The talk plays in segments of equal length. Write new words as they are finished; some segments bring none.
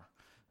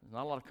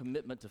not a lot of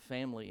commitment to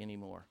family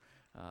anymore.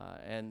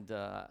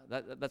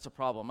 That's a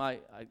problem. I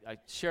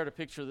shared a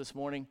picture this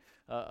morning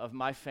of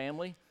my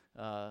family.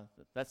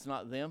 That's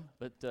not them,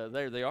 but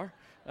there they are.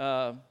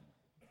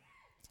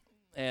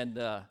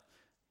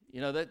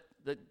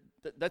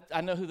 That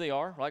I know who they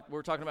are. Like we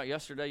were talking about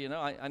yesterday,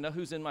 I know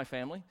who's in my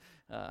family.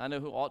 I know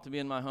who ought to be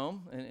in my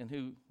home, and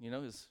who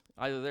is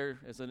either there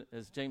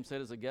as James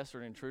said, as a guest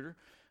or an intruder.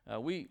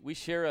 We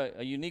share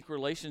a unique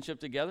relationship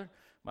together.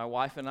 My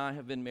wife and I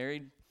have been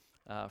married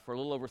for a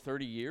little over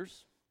 30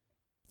 years,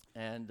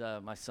 and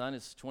my son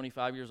is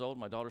 25 years old.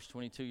 My daughter's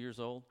 22 years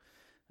old,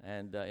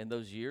 and in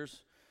those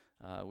years,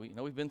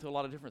 we've been through a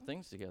lot of different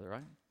things together,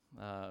 right?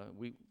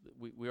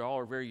 We all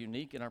are very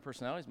unique in our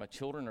personalities. My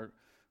children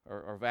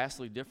are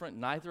vastly different.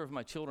 Neither of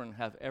my children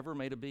have ever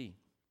made a B.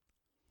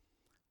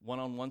 One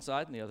on one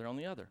side and the other on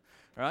the other.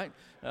 All right?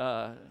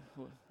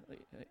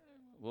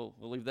 We'll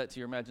leave that to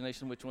your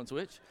imagination, which one's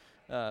which.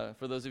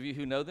 For those of you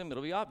who know them,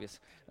 it'll be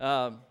obvious.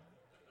 But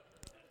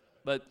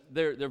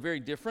they're very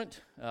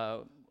different.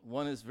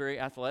 One is very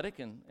athletic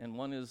and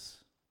one is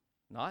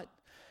not.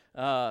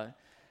 But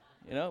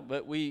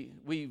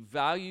we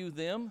value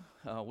them.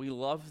 We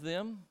love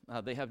them.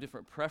 They have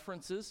different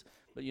preferences.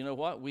 But you know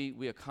what?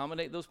 We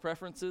accommodate those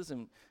preferences,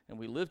 and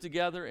we live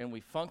together, and we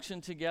function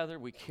together.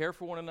 We care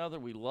for one another.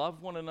 We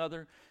love one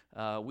another.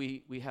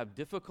 We have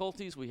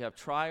difficulties. We have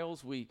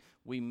trials. We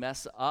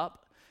mess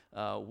up.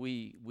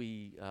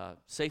 We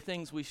say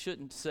things we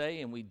shouldn't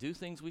say, and we do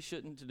things we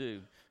shouldn't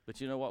do. But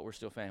you know what? We're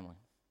still family.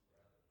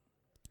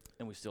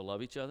 And we still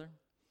love each other.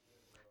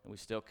 And we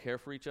still care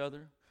for each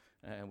other.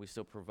 And we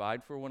still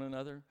provide for one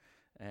another.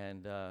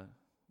 And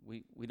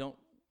we don't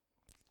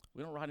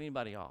write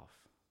anybody off.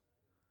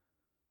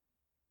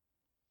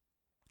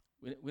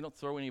 We don't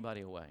throw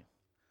anybody away.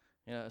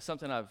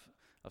 Something I've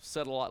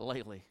said a lot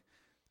lately.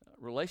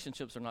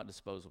 Relationships are not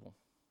disposable.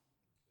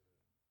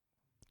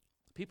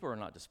 People are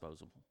not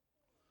disposable.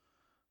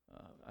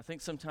 I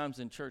think sometimes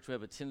in church we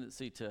have a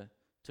tendency to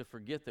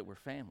forget that we're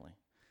family.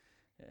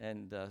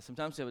 And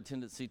sometimes we have a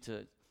tendency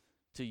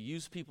to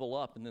use people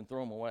up and then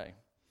throw them away.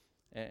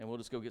 And we'll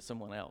just go get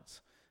someone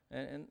else.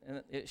 And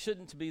it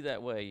shouldn't be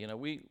that way.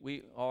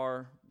 We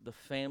are the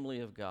family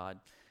of God.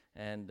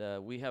 And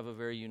we have a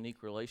very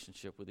unique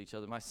relationship with each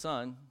other. My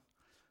son,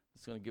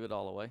 it's going to give it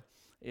all away,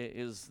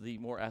 is the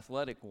more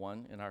athletic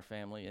one in our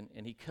family,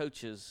 and he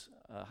coaches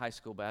high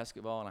school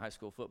basketball and high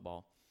school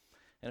football.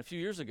 And a few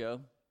years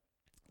ago,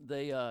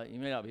 they you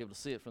may not be able to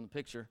see it from the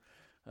picture,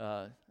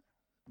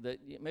 that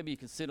maybe you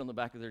can see it on the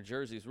back of their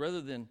jerseys.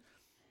 Rather than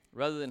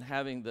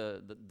having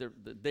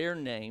their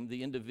name,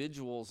 the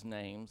individual's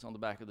names on the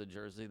back of the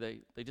jersey,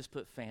 they just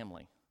put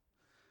family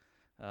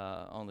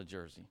on the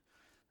jersey.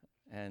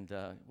 And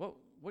what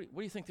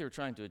do you think they were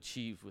trying to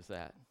achieve with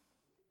that?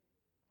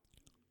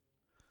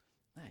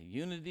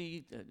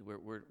 Unity.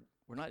 We're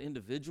not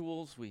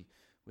individuals. We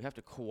have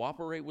to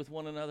cooperate with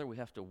one another. We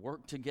have to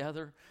work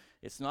together.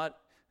 It's not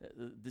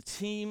the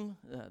team.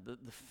 The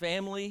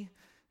family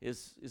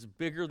is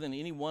bigger than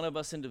any one of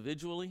us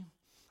individually.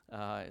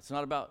 It's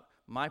not about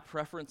my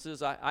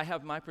preferences. I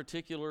have my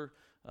particular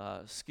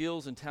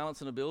skills and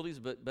talents and abilities,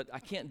 but I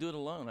can't do it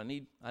alone.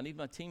 I need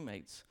my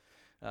teammates.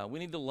 We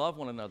need to love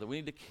one another. We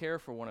need to care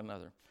for one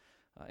another.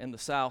 In the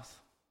South,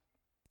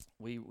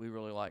 we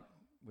really like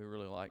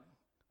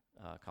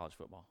college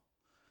football.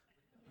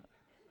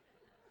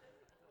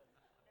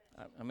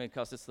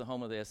 Because it's the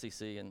home of the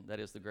SEC, and that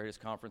is the greatest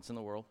conference in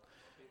the world.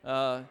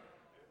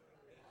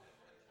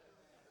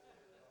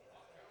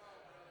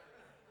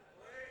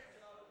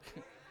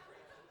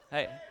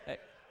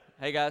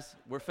 Hey, guys,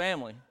 we're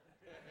family.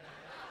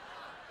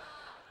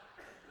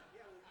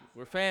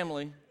 We're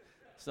family,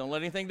 so don't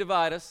let anything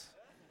divide us.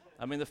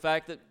 The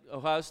fact that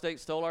Ohio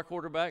State stole our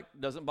quarterback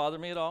doesn't bother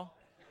me at all.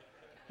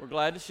 We're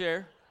glad to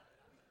share.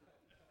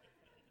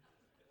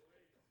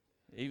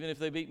 Even if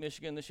they beat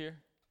Michigan this year.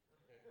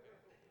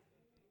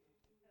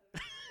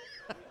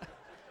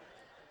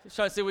 Just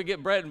trying to see if we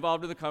get Brett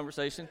involved in the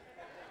conversation.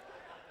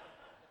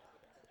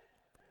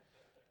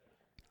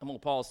 I'm going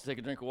to pause to take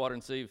a drink of water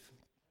and see if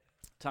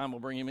time will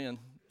bring him in.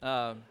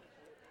 I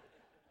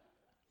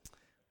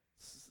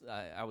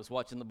was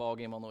watching the ball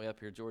game on the way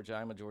up here, Georgia.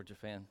 I'm a Georgia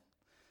fan.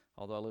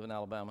 Although I live in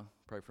Alabama,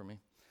 pray for me.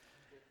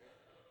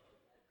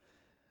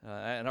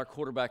 And our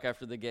quarterback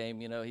after the game,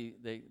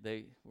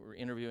 they were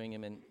interviewing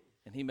him, and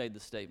he made the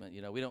statement,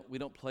 we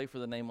don't play for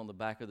the name on the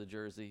back of the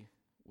jersey.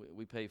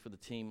 We pay for the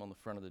team on the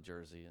front of the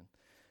jersey. And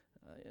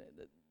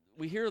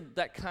we hear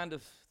that kind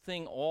of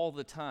thing all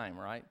the time,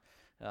 right?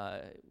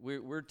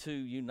 We're to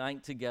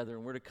unite together,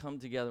 and we're to come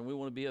together, and we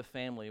want to be a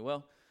family.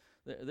 Well,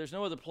 there's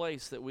no other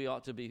place that we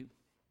ought to be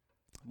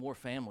more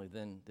family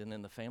than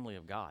in the family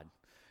of God,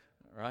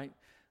 right?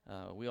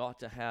 We ought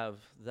to have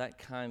that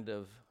kind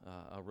of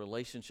a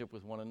relationship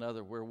with one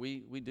another where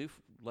we do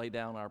lay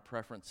down our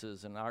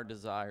preferences and our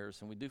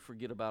desires, and we do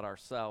forget about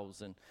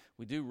ourselves, and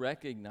we do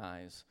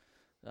recognize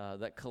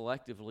that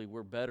collectively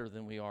we're better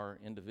than we are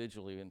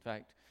individually. In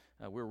fact,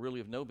 we're really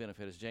of no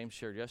benefit. As James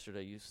shared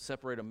yesterday, you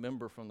separate a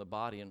member from the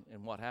body,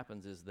 and what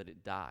happens is that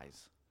it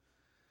dies.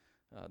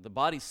 The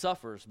body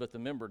suffers, but the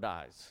member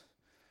dies.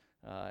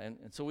 And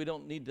so we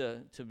don't need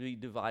to be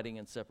dividing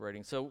and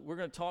separating. So we're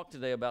going to talk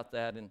today about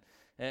that.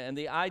 And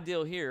the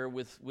ideal here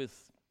with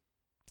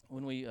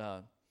when we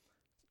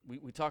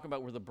talk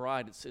about we're the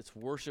bride, it's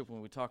worship.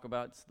 When we talk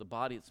about it's the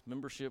body, it's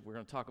membership. We're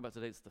going to talk about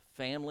today, it's the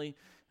family,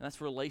 and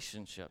that's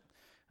relationship.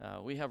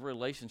 We have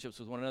relationships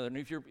with one another. And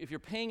if you're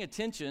paying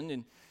attention,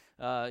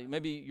 and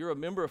maybe you're a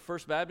member of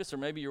First Baptist, or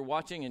maybe you're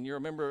watching and you're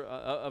a member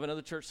of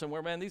another church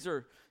somewhere, man, these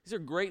are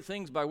great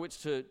things by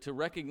which to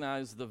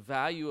recognize the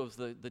value of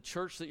the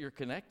church that you're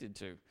connected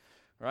to,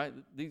 right?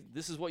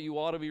 This is what you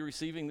ought to be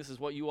receiving. This is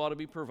what you ought to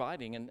be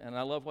providing. And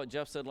I love what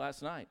Jeff said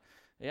last night.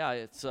 Yeah,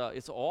 it's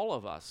all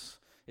of us.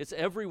 It's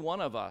every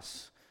one of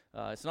us.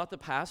 It's not the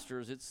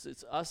pastors.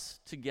 It's us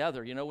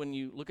together. You know, when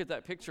you look at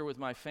that picture with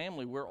my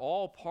family, we're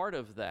all part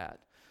of that.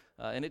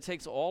 And it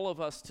takes all of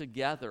us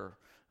together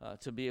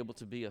to be able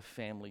to be a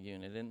family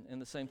unit.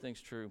 And the same thing's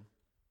true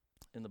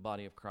in the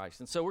body of Christ.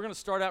 And so we're going to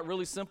start out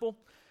really simple.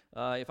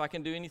 If I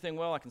can do anything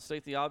well, I can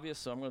state the obvious,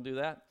 so I'm going to do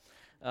that.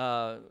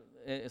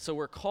 So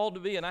we're called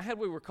to be, and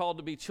we were called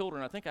to be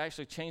children. I think I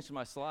actually changed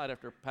my slide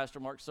after Pastor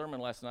Mark's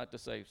sermon last night to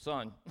say,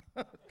 son.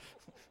 I'm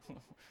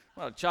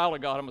not a child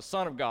of God, I'm a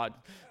son of God.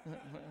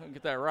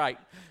 Get that right.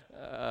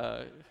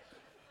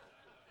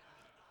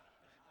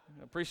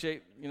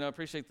 Appreciate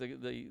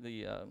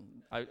the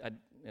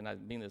and I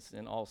mean this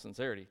in all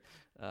sincerity.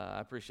 I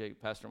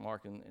appreciate Pastor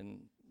Mark and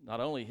not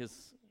only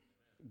his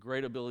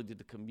great ability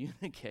to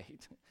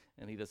communicate,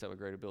 and he does have a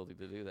great ability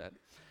to do that,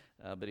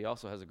 but he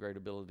also has a great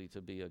ability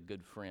to be a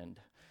good friend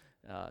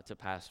to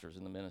pastors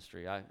in the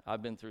ministry.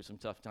 I've been through some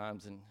tough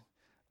times, and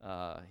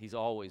he's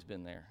always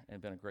been there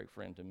and been a great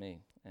friend to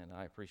me, and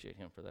I appreciate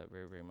him for that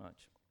very, very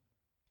much.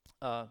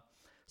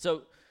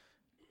 So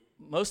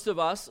most of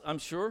us, I'm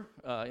sure,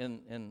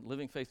 in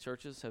Living Faith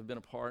churches have been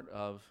a part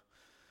of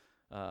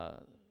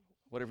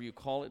whatever you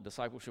call it,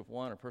 Discipleship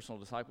 1 or personal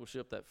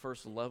discipleship, that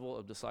first level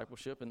of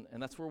discipleship,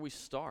 and that's where we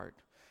start,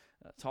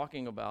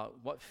 talking about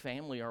what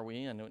family are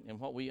we in, and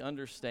what we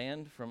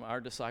understand from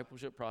our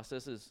discipleship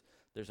process is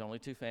there's only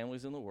two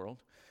families in the world,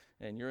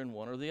 and you're in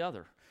one or the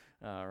other,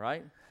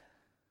 right?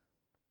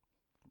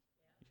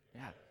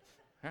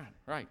 Yeah,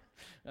 right.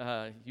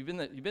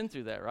 You've been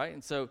through that, right?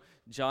 And so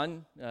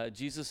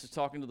Jesus is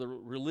talking to the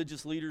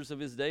religious leaders of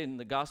his day in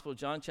the Gospel of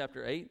John,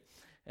 chapter 8.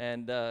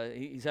 And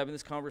he's having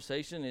this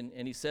conversation,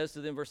 and he says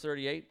to them, verse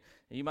 38,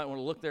 and you might want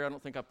to look there. I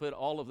don't think I put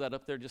all of that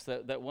up there, just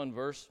that one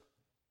verse,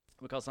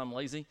 because I'm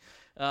lazy.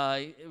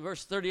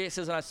 Verse 38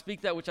 says, and I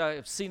speak that which I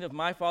have seen of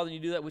my father, and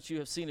you do that which you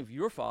have seen of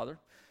your father.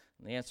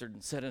 And they answered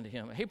and said unto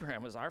him,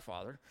 Abraham is our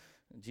father.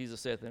 And Jesus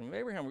said to them,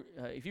 Abraham,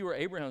 if you were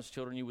Abraham's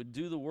children, you would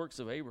do the works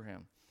of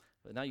Abraham.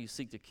 But now you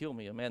seek to kill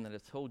me, a man that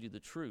hath told you the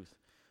truth,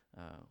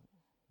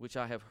 which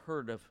I have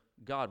heard of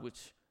God,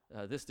 which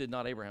this did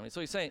not Abraham. And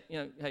so he's saying,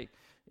 hey,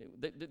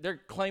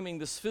 they're claiming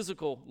this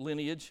physical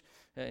lineage,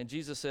 and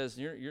Jesus says,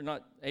 you're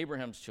not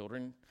Abraham's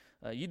children.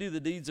 You do the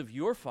deeds of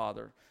your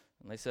father.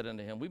 And they said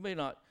unto him, we may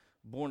not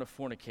born of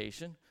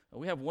fornication.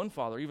 We have one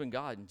Father, even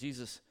God. And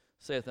Jesus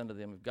saith unto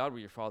them, if God were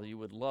your Father, you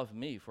would love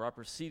me, for I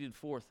proceeded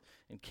forth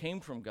and came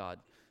from God.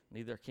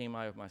 Neither came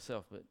I of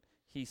myself, but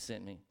he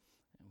sent me.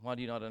 And why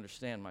do you not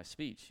understand my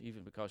speech,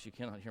 even because you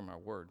cannot hear my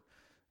word?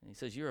 And he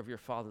says, you're of your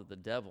father the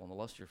devil, and the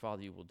lust of your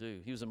father you will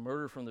do. He was a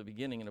murderer from the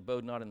beginning, and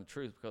abode not in the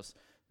truth, because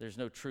there's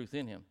no truth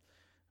in him.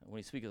 When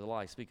he speaketh a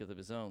lie, he speaketh of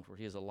his own, for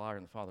he is a liar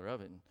and the father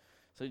of it. And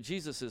so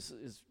Jesus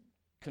is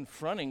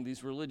confronting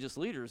these religious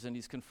leaders, and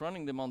he's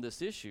confronting them on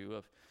this issue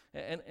of,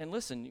 and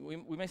listen,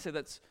 we may say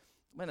that's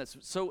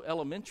so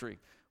elementary.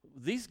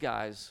 These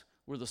guys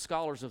were the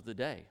scholars of the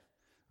day,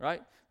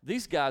 right?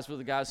 These guys were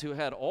the guys who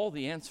had all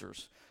the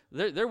answers.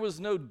 There was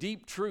no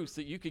deep truth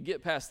that you could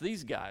get past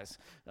these guys.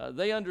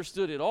 They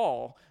understood it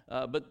all,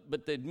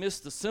 but they'd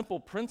missed the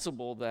simple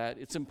principle that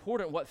it's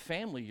important what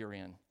family you're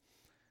in.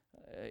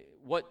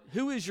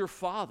 Who is your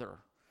father?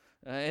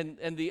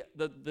 And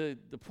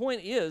the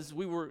point is,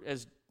 we were,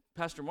 as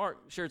Pastor Mark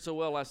shared so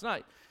well last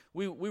night,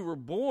 we were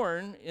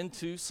born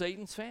into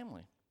Satan's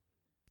family.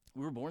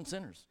 We were born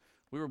sinners.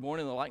 We were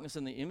born in the likeness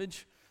and the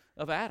image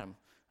of Adam,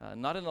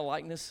 not in the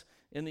likeness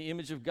in the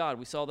image of God.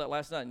 We saw that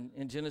last night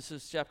in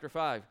Genesis chapter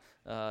 5,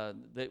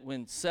 that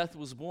when Seth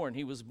was born,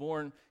 he was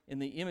born in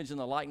the image and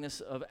the likeness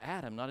of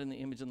Adam, not in the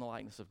image and the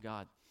likeness of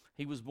God.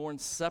 He was born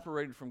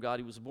separated from God.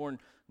 He was born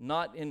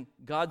not in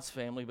God's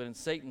family, but in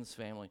Satan's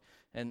family.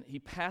 And he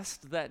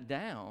passed that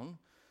down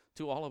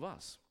to all of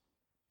us.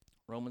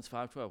 Romans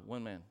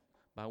 5:12,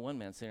 by one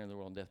man sin in the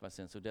world, and death by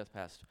sin. So death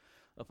passed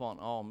upon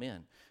all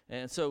men.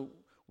 And so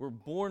we're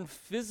born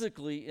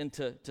physically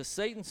into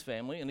Satan's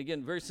family. And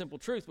again, very simple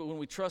truth, but when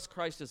we trust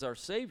Christ as our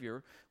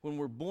Savior, when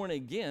we're born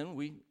again,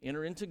 we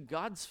enter into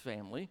God's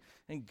family,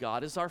 and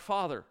God is our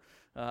Father.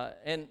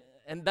 And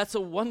that's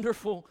a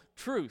wonderful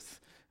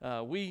truth.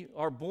 We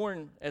are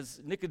born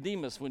as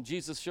Nicodemus when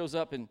Jesus shows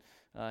up, and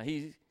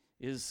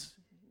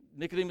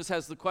Nicodemus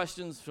has the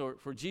questions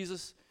for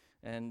Jesus,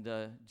 and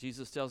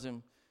Jesus tells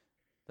him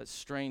that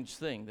strange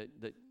thing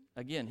that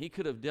again, he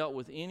could have dealt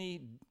with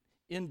any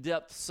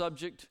in-depth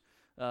subject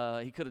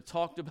He could have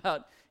talked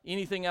about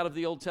anything out of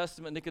the Old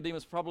Testament.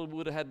 Nicodemus probably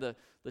would have had the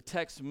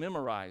text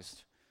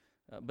memorized.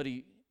 But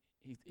he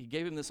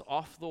gave him this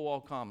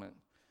off-the-wall comment.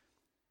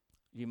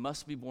 You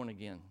must be born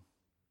again.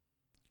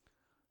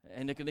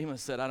 And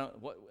Nicodemus said, I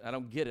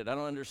don't get it. I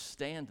don't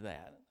understand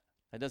that.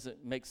 That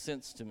doesn't make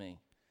sense to me.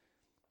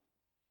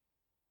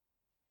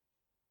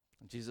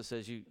 And Jesus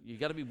says, you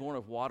got to be born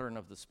of water and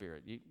of the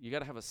Spirit. You got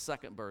to have a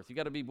second birth. You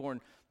got to be born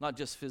not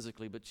just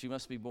physically, but you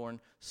must be born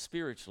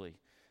spiritually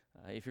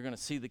if you're going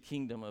to see the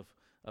kingdom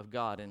of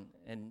God.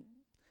 And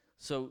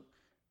so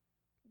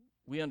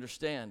we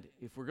understand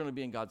if we're going to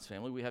be in God's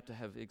family, we have to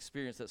have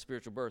experienced that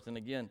spiritual birth. And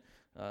again,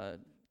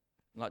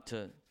 not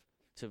to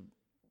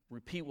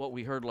repeat what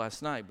we heard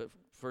last night, but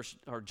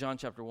John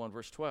chapter 1,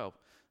 verse 12,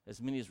 as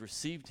many as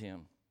received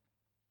him,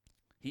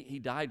 he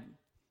died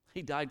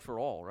for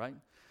all, right?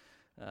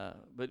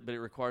 But it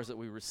requires that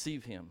we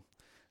receive him.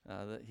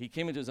 That he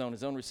came into his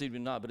own received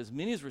him not, but as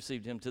many as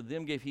received him, to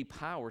them gave he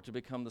power to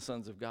become the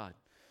sons of God.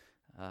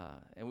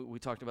 And we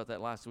talked about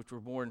that last, which were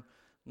born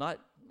not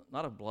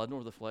of blood,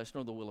 nor the flesh,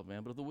 nor the will of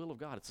man, but of the will of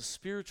God. It's a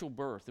spiritual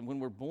birth. And when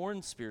we're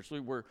born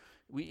spiritually,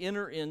 we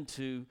enter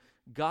into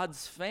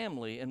God's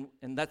family,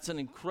 and that's an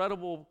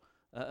incredible,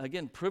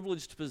 again,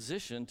 privileged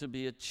position to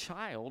be a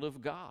child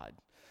of God.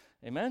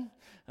 Amen?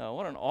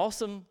 What an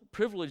awesome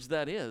privilege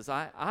that is.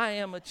 I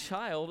am a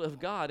child of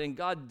God, and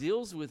God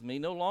deals with me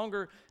no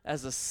longer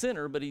as a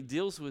sinner, but he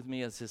deals with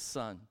me as his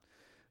son.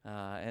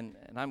 And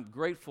I'm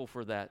grateful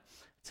for that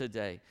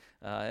today.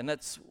 And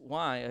that's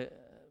why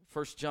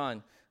 1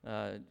 John,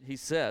 he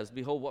says,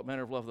 behold, what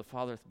manner of love the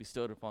Father hath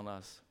bestowed upon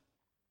us.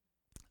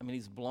 I mean,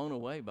 he's blown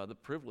away by the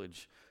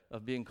privilege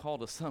of being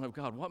called a son of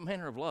God. What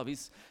manner of love?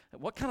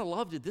 What kind of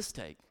love did this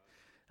take?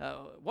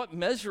 What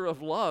measure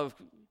of love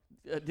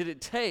did it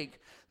take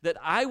that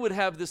I would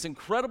have this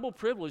incredible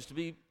privilege to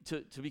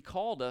be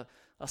called a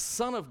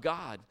son of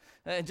God?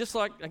 And just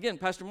like, again,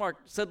 Pastor Mark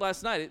said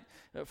last night,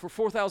 for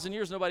 4,000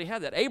 years nobody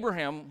had that.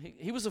 Abraham,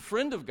 he was a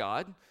friend of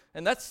God,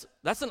 and that's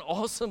an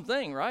awesome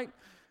thing, right?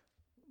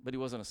 But he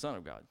wasn't a son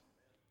of God.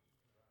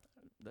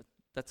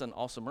 That's an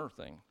awesomer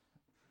thing,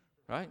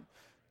 right?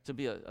 To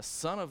be a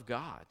son of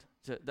God,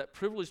 that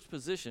privileged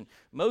position.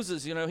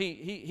 Moses,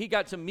 he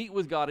got to meet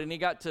with God, and he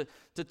got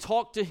to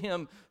talk to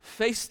him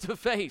face to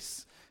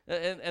face.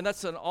 And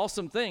that's an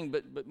awesome thing,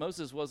 but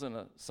Moses wasn't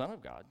a son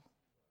of God.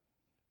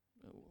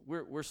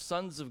 We're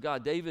sons of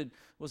God. David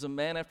was a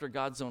man after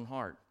God's own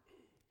heart.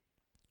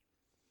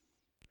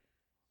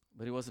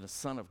 But he wasn't a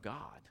son of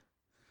God.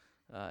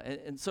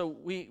 And so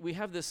we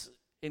have this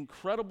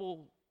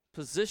incredible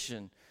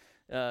position.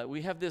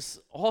 We have this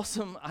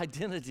awesome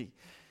identity.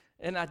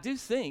 And I do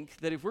think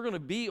that if we're going to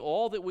be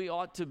all that we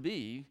ought to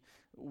be,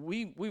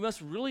 we must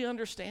really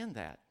understand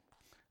that.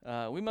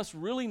 We must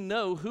really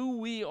know who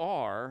we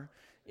are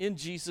in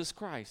Jesus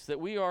Christ, that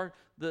we are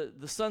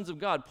the sons of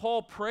God.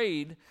 Paul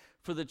prayed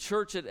for the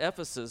church at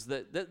Ephesus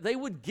that they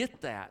would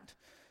get that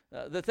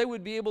they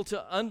would be able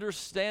to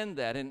understand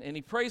that. And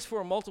he prays for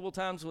them multiple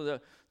times. The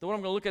one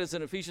I'm going to look at is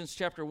in Ephesians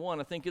chapter 1.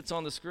 I think it's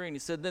on the screen. He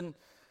said, then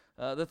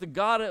that the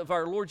God of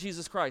our Lord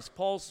Jesus Christ,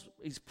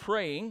 he's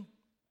praying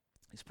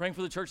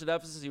for the church at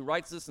Ephesus. He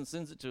writes this and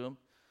sends it to him.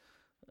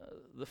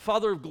 The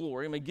Father of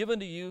glory may give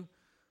unto you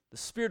the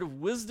spirit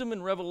of wisdom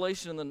and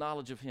revelation and the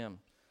knowledge of him.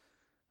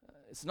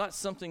 It's not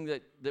something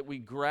that we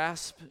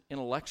grasp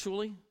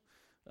intellectually.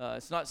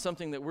 It's not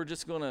something that we're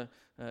just going to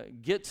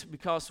get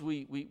because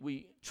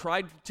we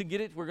tried to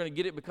get it. We're going to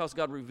get it because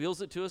God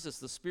reveals it to us. It's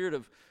the spirit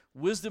of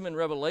wisdom and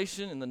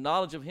revelation and the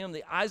knowledge of him,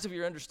 the eyes of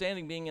your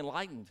understanding being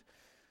enlightened.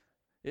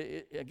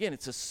 Again,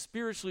 it's a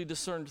spiritually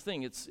discerned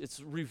thing.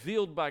 It's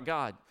revealed by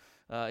God.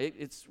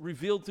 It's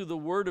revealed through the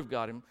Word of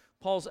God. And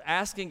Paul's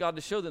asking God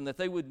to show them that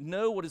they would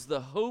know what is the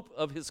hope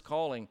of his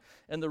calling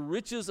and the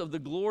riches of the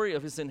glory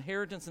of his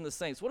inheritance in the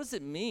saints. What does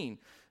it mean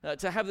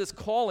to have this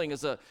calling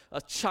as a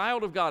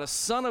child of God, a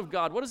son of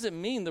God? What does it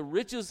mean, the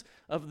riches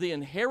of the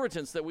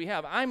inheritance that we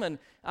have? I'm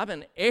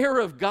an heir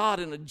of God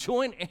and a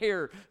joint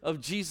heir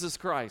of Jesus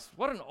Christ.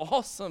 What an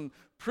awesome,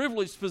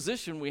 privileged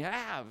position we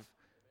have.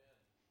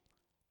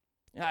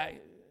 I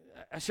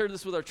shared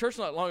this with our church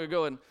not long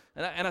ago, and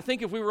I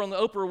think if we were on the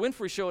Oprah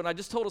Winfrey show and I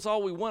just told us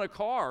all we won a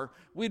car,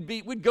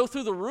 we'd go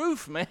through the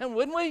roof, man,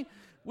 wouldn't we?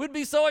 We'd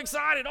be so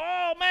excited.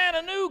 Oh, man,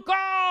 a new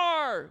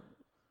car.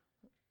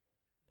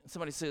 And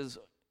somebody says,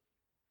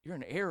 you're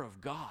an heir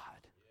of God.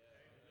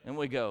 And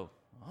we go,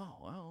 oh,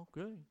 well,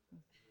 okay.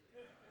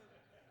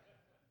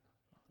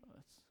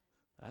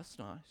 That's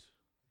nice.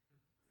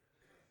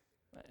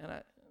 And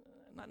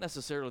not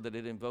necessarily that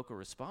it invoke a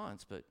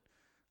response, but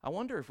I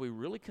wonder if we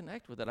really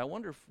connect with that. I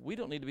wonder if we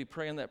don't need to be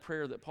praying that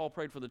prayer that Paul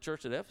prayed for the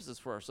church at Ephesus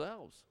for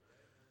ourselves.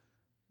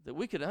 That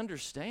we could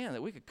understand,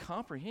 that we could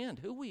comprehend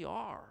who we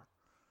are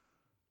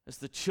as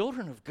the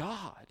children of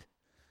God.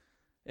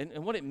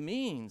 and what it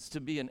means to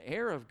be an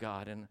heir of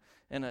God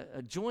and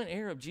a joint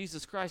heir of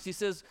Jesus Christ. He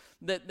says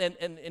that,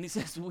 and he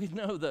says, we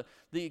know the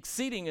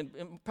exceeding,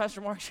 and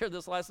Pastor Mark shared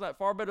this last night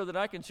far better than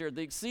I can share,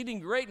 the exceeding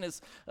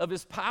greatness of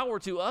his power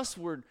to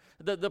usward,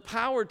 the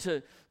power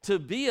to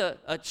be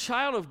a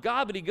child of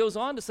God. But he goes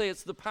on to say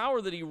it's the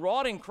power that he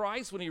wrought in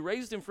Christ when he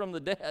raised him from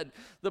the dead.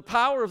 The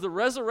power of the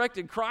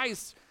resurrected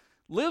Christ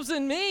lives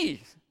in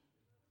me.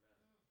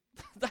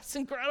 That's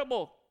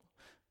incredible.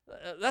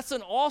 That's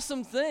an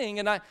awesome thing,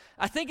 and I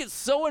think it's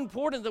so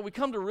important that we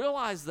come to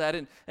realize that,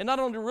 and not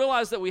only to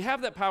realize that we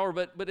have that power,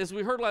 but as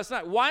we heard last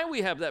night, why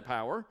we have that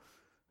power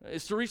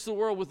is to reach the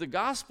world with the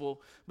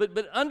gospel, but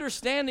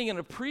understanding and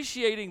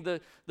appreciating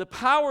the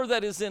power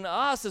that is in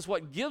us is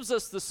what gives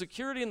us the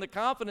security and the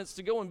confidence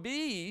to go and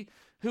be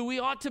who we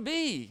ought to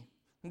be,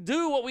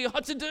 do what we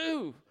ought to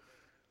do.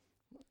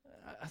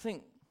 I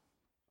think,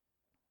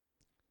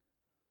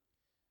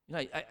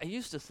 I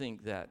used to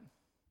think that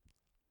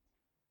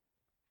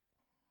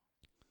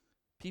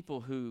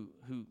people who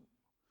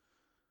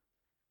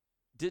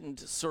didn't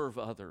serve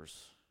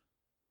others,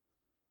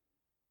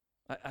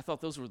 I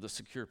thought those were the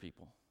secure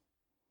people.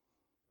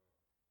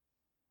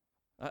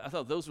 I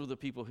thought those were the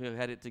people who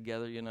had it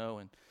together,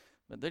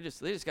 but they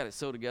just got it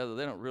so together.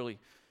 They don't really,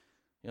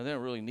 they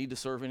don't really need to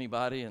serve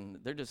anybody, and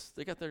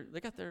they got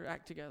their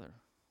act together,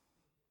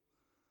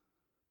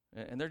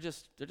 and they're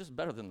just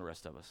better than the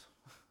rest of us.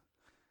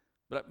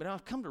 But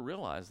I've come to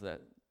realize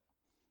that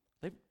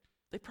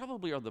they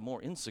probably are the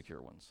more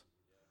insecure ones.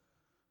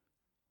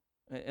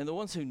 And the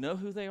ones who know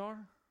who they are,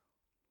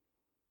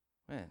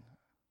 man,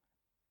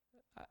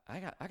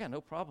 I got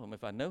no problem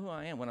if I know who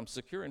I am, when I'm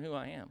secure in who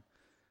I am.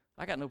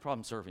 I got no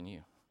problem serving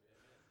you.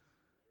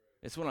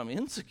 It's when I'm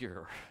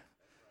insecure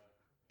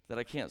that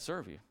I can't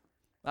serve you.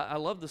 I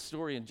love the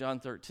story in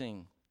John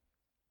 13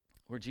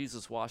 where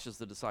Jesus washes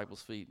the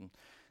disciples' feet.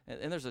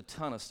 And there's a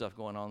ton of stuff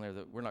going on there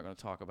that we're not going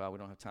to talk about. We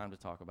don't have time to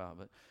talk about.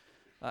 But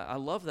I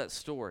love that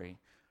story.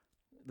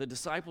 The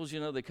disciples,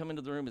 they come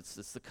into the room. It's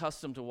the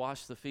custom to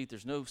wash the feet.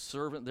 There's no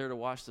servant there to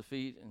wash the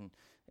feet.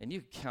 And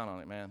you can count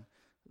on it, man.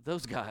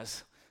 Those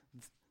guys,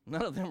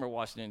 none of them are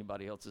washing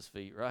anybody else's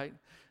feet, right?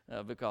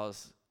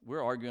 Because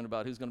we're arguing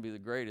about who's going to be the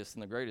greatest,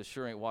 and the greatest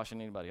sure ain't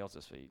washing anybody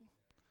else's feet.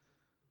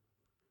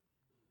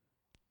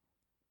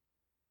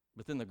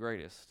 But then the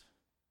greatest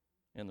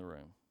in the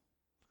room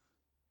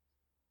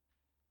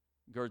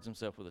girds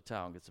himself with a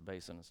towel and gets a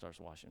basin and starts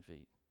washing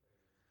feet.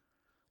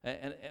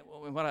 And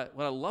what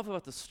I love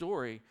about the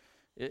story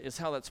is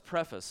how that's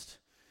prefaced.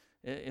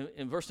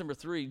 In verse number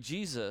 3,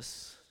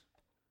 Jesus,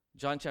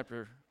 John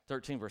chapter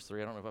 13, verse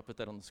 3, I don't know if I put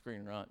that on the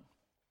screen or not.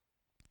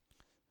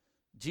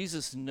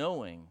 Jesus,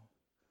 knowing,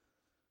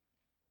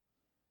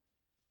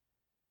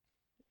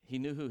 he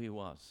knew who he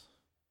was.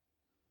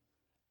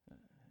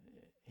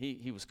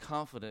 He was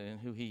confident in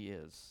who he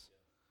is.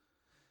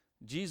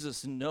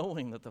 Jesus,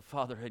 knowing that the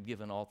Father had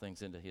given all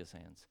things into his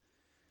hands,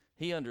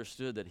 he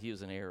understood that he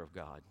was an heir of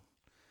God,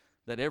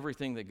 that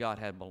everything that God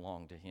had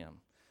belonged to him,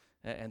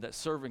 and that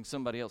serving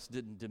somebody else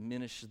didn't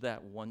diminish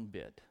that one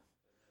bit.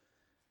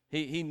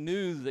 He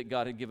knew that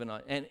God had given,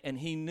 and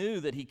he knew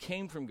that he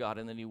came from God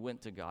and then he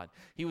went to God.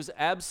 He was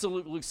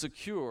absolutely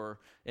secure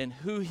in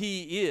who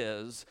he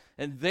is,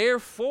 and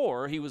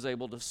therefore he was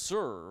able to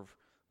serve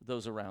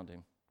those around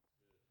him.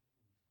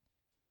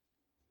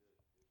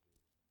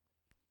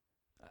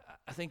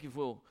 I think if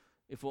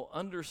we'll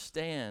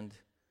understand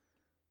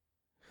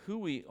who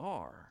we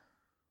are,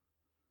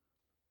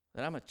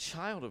 that I'm a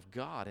child of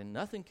God and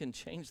nothing can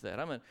change that.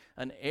 I'm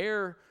an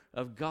heir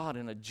of God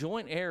and a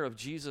joint heir of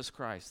Jesus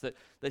Christ,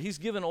 that he's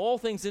given all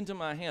things into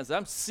my hands.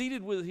 I'm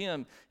seated with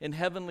him in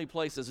heavenly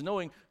places,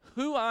 knowing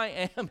who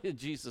I am in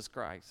Jesus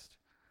Christ.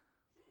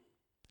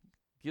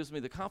 Gives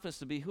me the confidence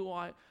to be who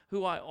I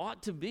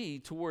ought to be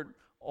toward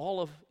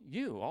all of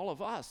you, all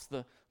of us,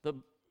 the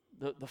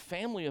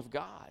family of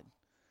God.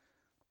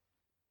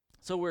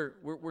 So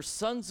we're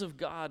sons of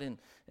God,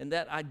 and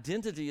that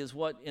identity is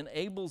what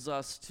enables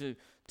us to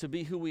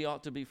be who we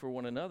ought to be for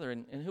one another,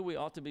 and who we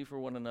ought to be for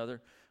one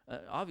another,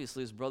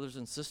 obviously, as brothers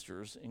and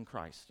sisters in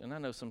Christ. And I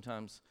know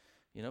sometimes,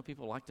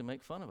 people like to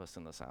make fun of us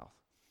in the South.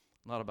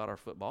 Not about our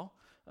football,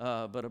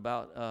 but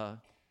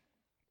about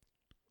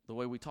the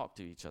way we talk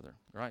to each other,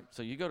 right?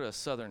 So you go to a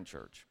Southern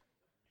church.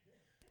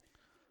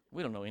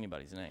 We don't know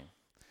anybody's name.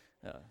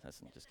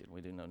 That's just kidding.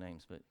 We do know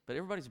names, but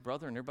everybody's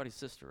brother and everybody's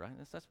sister, right?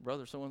 That's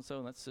brother so and so,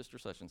 and that's sister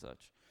such and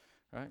such,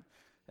 right?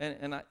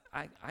 And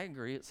I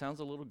agree. It sounds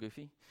a little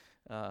goofy,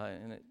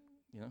 and it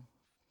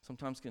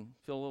sometimes can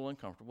feel a little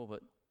uncomfortable,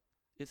 but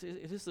it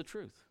is the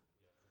truth.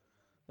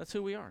 That's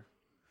who we are.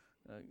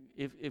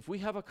 If we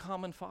have a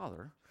common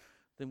Father,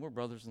 then we're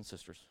brothers and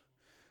sisters,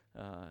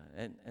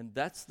 and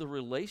that's the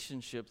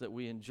relationship that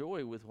we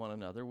enjoy with one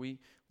another. We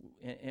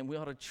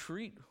ought to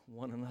treat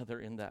one another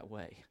in that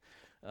way.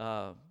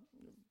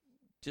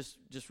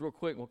 Just real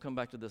quick, we'll come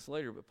back to this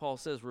later, but Paul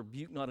says,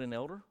 rebuke not an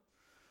elder,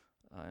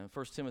 in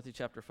 1 Timothy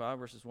chapter 5,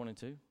 verses 1 and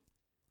 2,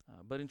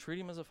 but entreat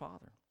him as a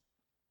father,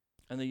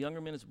 and the younger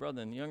men as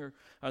brother, and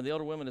the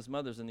elder women as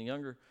mothers, and the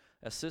younger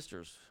as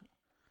sisters,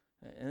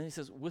 And then he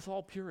says, with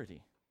all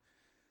purity.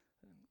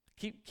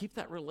 Keep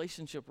that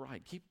relationship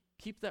right.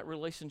 Keep that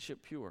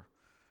relationship pure.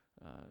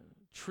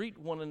 Treat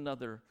one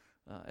another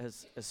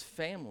as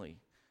family.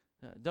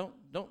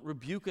 Don't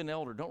rebuke an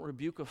elder. Don't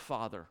rebuke a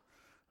father,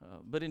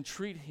 but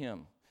entreat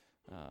him.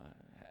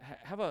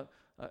 Have a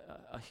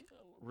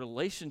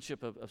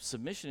relationship of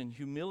submission and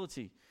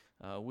humility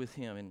with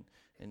him,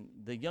 and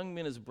the young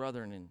men as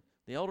brethren, and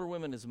the elder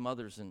women as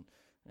mothers, and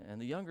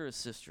the younger as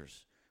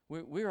sisters.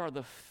 We are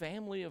the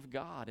family of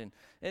God, and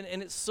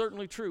it's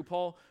certainly true.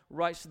 Paul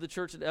writes to the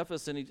church at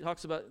Ephesus, and he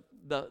talks about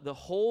the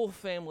whole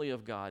family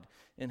of God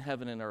in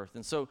heaven and earth.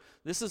 And so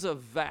this is a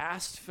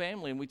vast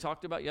family, and we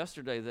talked about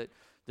yesterday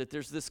that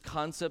there's this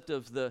concept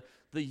of the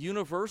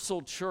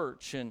universal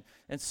church, and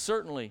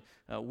certainly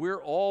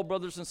we're all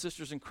brothers and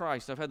sisters in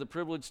Christ. I've had the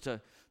privilege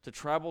to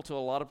travel to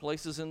a lot of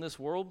places in this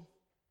world,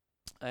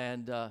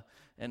 and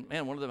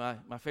man, one of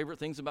my favorite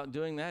things about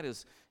doing that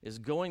is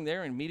going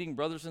there and meeting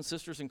brothers and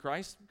sisters in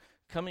Christ,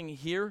 coming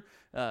here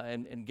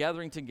and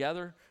gathering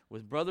together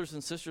with brothers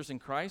and sisters in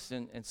Christ,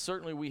 and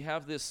certainly we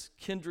have this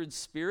kindred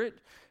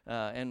spirit,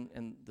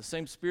 and the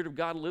same Spirit of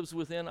God lives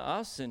within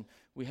us, and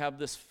we have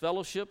this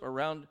fellowship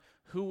around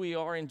who we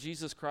are in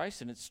Jesus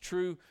Christ, and it's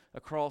true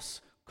across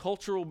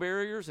cultural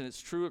barriers, and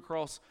it's true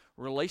across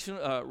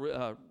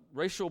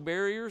racial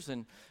barriers,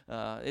 and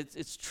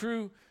it's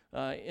true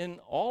in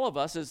all of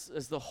us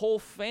as the whole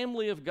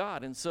family of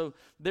God. And so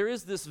there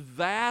is this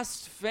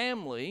vast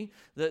family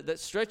that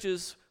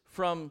stretches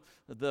from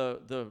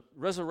the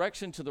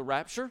resurrection to the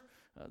rapture.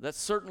 That's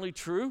certainly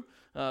true.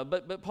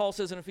 But Paul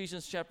says in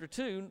Ephesians chapter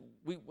 2,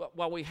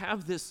 while we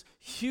have this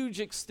huge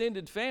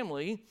extended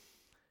family,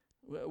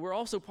 we're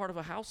also part of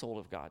a household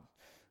of God.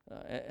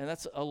 And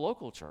that's a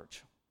local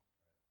church.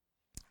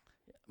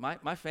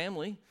 My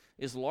family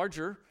is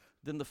larger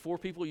than the 4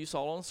 people you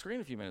saw on the screen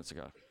a few minutes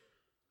ago.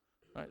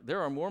 Right?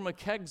 There are more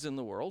McKeggs in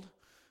the world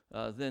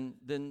than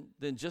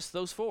just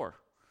those 4.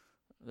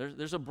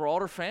 There's a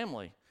broader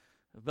family.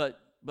 But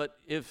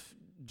if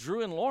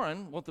Drew and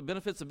Lauren want the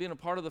benefits of being a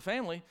part of the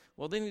family,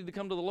 well, they need to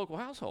come to the local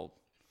household.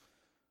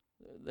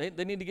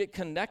 They need to get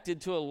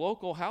connected to a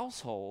local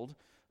household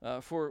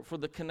for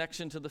the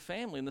connection to the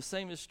family. And the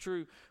same is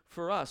true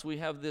for us. We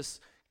have this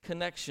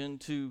connection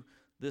to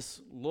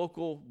this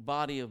local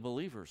body of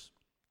believers.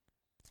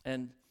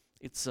 And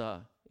it's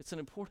an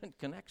important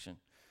connection.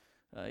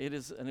 It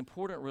is an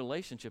important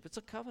relationship. It's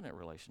a covenant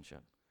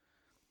relationship.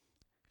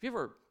 Have you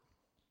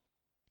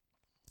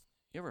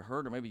ever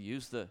heard or maybe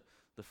used the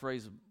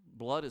phrase,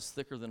 blood is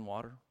thicker than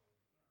water?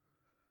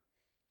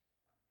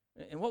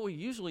 And what we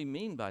usually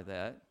mean by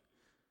that,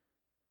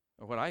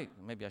 or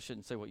maybe I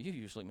shouldn't say what you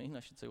usually mean, I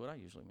should say what I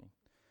usually mean.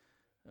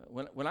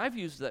 When I've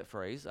used that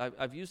phrase,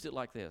 I've used it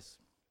like this.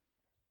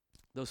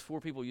 Those 4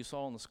 people you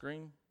saw on the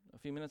screen a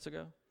few minutes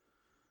ago,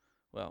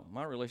 well,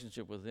 my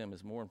relationship with them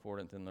is more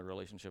important than the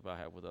relationship I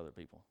have with other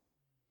people.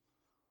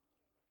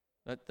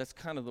 That's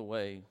kind of the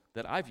way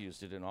that I've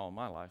used it in all of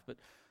my life. But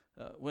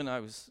when I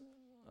was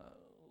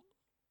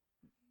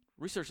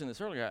researching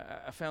this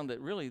earlier, I found that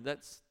really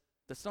that's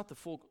not the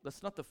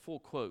full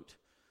quote.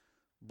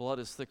 Blood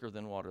is thicker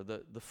than water.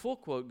 The full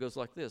quote goes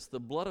like this: the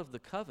blood of the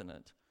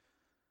covenant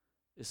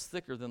is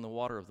thicker than the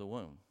water of the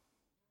womb.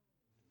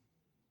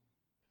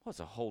 Well,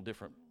 it's a whole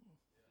different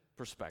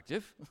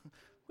perspective.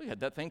 We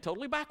had that thing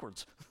totally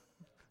backwards,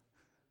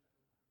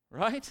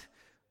 right?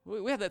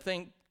 We had that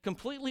thing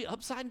completely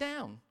upside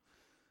down.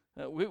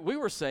 We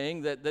were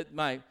saying that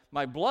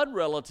my blood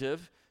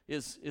relative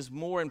is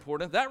more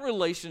important. That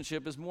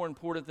relationship is more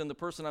important than the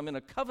person I'm in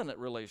a covenant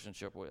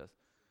relationship with.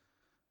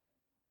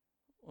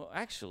 Well,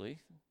 actually,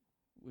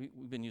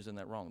 we've been using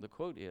that wrong. The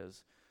quote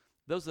is,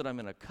 those that I'm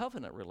in a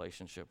covenant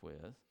relationship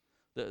with,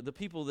 the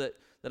people that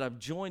I've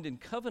joined in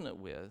covenant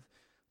with,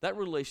 that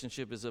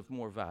relationship is of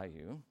more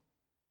value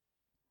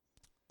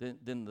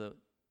than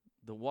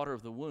the water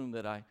of the womb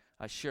that I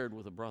shared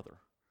with a brother.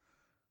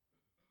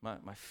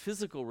 My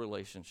physical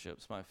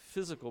relationships, my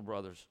physical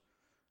brothers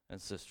and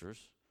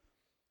sisters,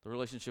 the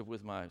relationship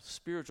with my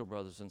spiritual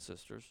brothers and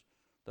sisters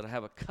that I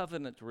have a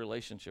covenant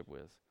relationship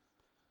with.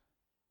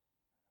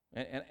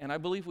 And I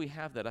believe we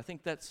have that. I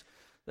think that's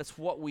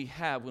what we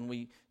have when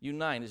we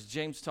unite. As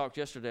James talked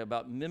yesterday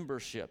about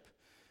membership,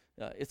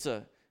 it's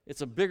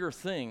a bigger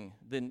thing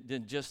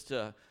than just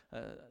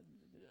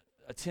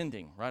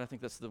attending, right? I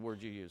think that's the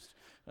word you used.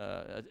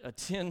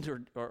 Attend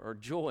or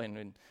join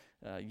and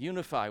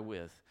unify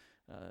with.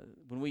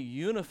 When we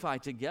unify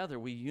together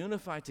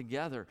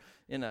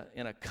in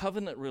a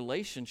covenant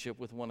relationship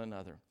with one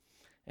another.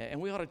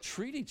 And we ought to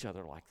treat each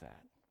other like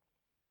that.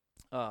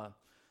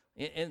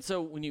 And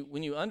so when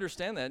you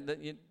understand that,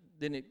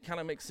 then it kind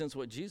of makes sense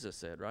what Jesus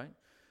said, right?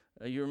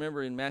 You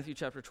remember in Matthew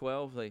chapter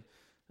 12,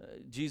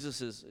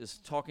 Jesus is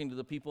talking to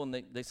the people,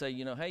 and they say,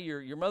 hey,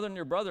 your mother and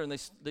your brother, and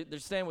they're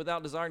staying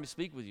without desiring to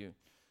speak with you.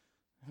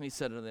 And he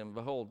said to them,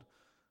 behold,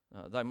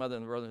 thy mother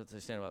and brother, they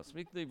stand without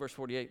speak to thee, verse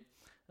 48.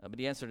 But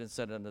he answered and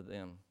said unto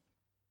them,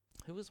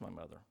 who is my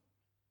mother?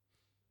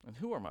 And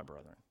who are my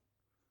brethren?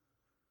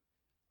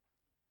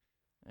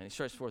 And he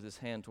stretched forth his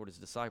hand toward his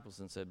disciples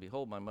and said,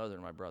 Behold, my mother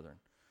and my brethren.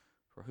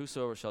 For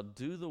whosoever shall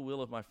do the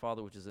will of my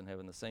Father which is in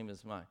heaven, the same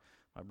is my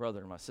brother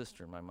and my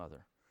sister and my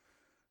mother.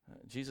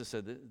 Jesus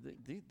said,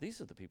 these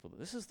are the people.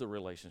 This is the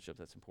relationship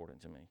that's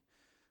important to me.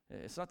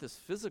 It's not this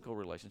physical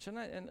relationship.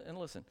 And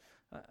listen,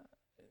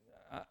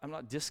 I'm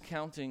not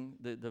discounting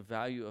the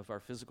value of our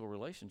physical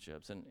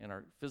relationships and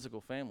our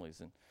physical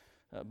families.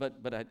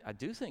 But I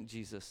do think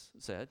Jesus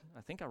said,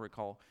 I think I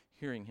recall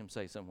hearing him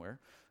say somewhere,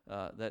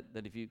 that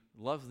if you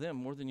love them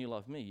more than you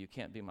love me, you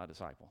can't be my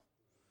disciple.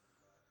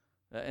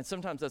 And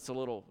sometimes that's a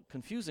little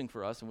confusing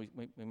for us, and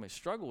we may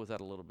struggle with that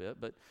a little bit,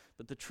 but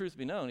the truth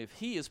be known, if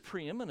he is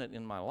preeminent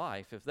in my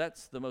life, if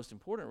that's the most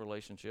important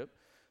relationship,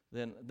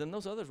 then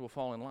those others will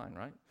fall in line,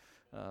 right?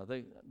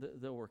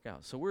 They'll work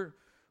out. So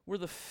we're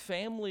the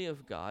family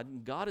of God,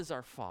 and God is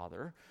our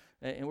Father,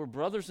 and we're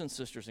brothers and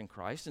sisters in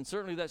Christ, and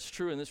certainly that's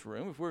true in this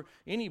room. If we're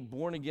any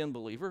born-again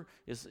believer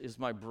is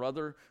my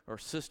brother or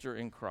sister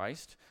in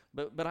Christ,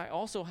 but I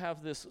also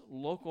have this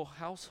local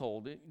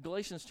household. In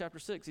Galatians chapter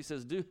 6, he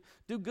says, do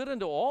good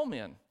unto all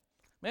men.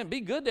 Man, be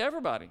good to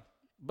everybody,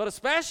 but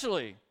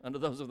especially unto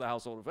those of the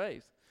household of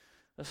faith,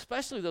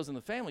 especially those in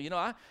the family. You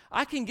know,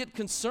 I can get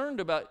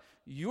concerned about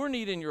your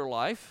need in your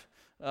life,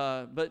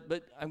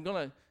 but I'm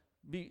going to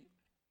be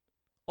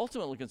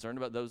ultimately concerned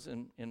about those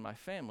in my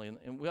family,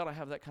 and we ought to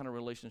have that kind of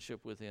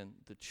relationship within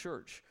the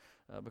church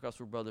because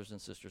we're brothers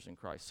and sisters in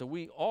Christ. So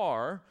we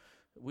are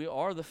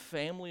the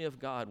family of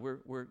God.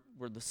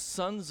 We're the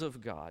sons of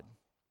God,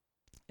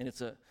 and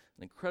it's an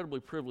incredibly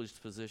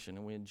privileged position,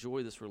 and we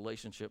enjoy this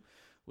relationship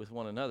with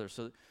one another.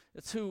 So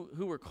it's who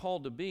we're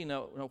called to be.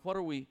 Now what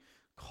are we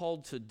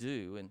called to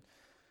do? And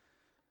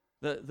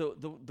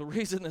the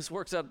reason this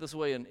works out this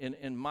way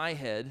in my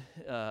head,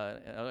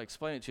 I'll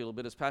explain it to you a little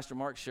bit, is Pastor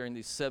Mark sharing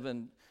these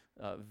 7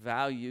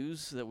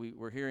 values that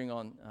we're hearing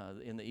on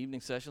in the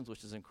evening sessions,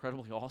 which is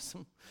incredibly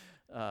awesome.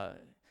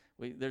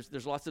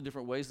 There's lots of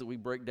different ways that we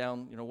break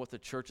down, what the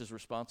church is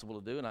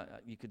responsible to do, and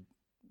you could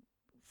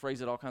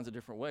phrase it all kinds of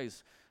different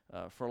ways.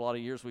 For a lot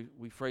of years,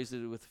 we phrased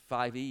it with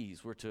 5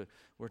 E's. We're to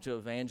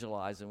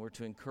evangelize, and we're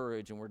to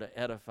encourage, and we're to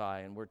edify,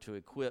 and we're to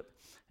equip,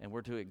 and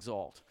we're to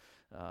exalt.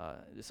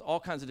 There's all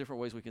kinds of different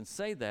ways we can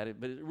say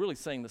that, but it's really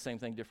saying the same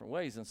thing different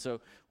ways. And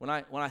so when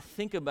I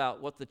think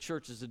about what the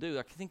church is to do,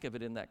 I think of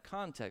it in that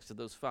context of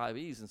those 5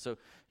 E's. And so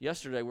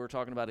yesterday we were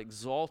talking about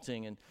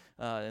exalting, and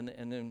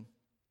then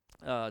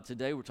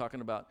today we're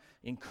talking about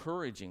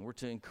encouraging. We're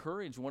to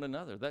encourage one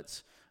another.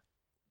 That's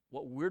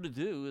what we're to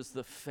do as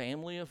the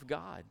family of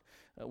God.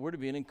 We're to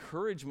be an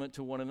encouragement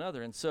to one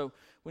another. And so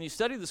when you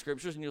study the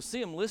scriptures, and you'll see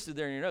them listed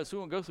there in your notes, we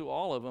won't go through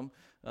all of them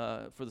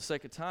for the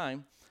sake of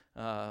time.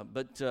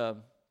 But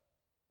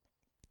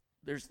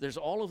there's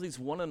all of these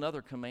one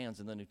another commands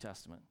in the New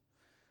Testament,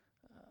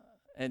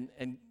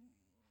 and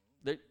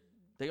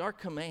they are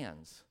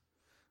commands.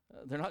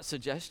 They're not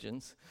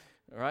suggestions,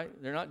 right?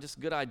 They're not just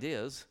good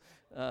ideas.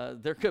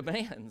 They're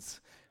commands,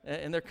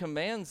 and they're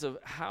commands of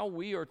how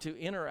we are to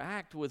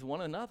interact with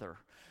one another.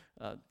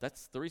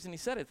 That's the reason he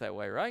said it that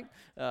way, right?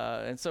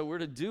 And so we're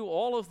to do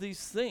all of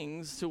these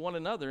things to one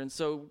another. And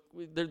so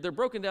they're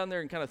broken down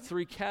there in kind of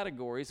 3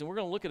 categories, and we're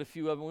going to look at a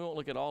few of them. We won't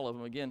look at all of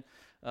them again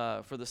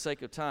for the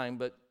sake of time,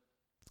 but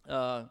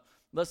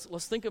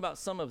let's think about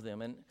some of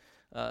them. And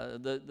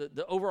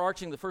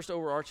the first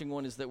overarching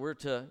one is that we're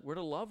to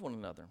love one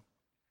another.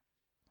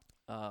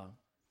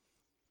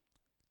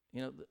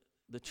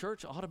 The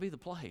church ought to be the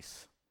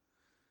place.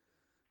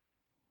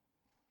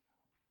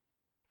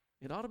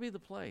 It ought to be the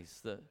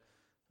place that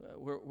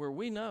where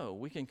we know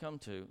we can come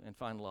to and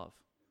find love.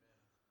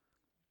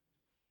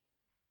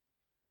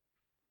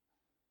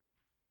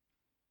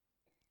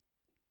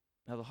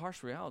 Now, the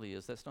harsh reality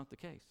is that's not the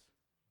case.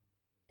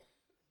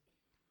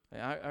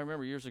 I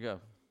remember years ago,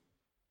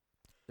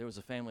 there was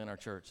a family in our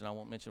church, and I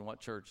won't mention what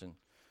church and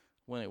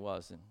when it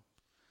was. And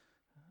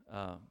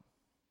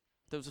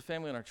there was a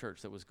family in our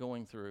church that was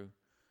going through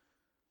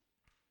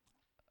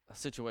a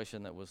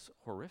situation that was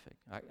horrific.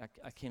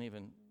 I can't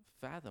even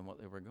fathom what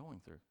they were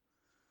going through.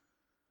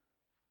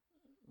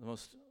 The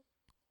most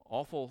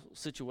awful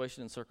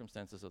situation and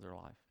circumstances of their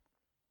life.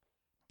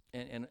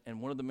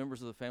 And one of the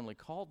members of the family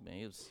called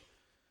me. It was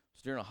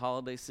during a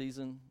holiday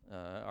season.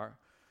 Our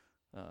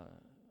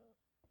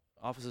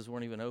offices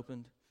weren't even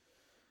opened.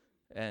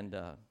 And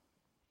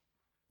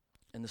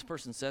this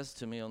person says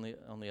to me on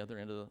the other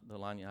end of the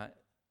line, I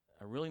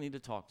really need to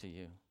talk to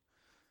you.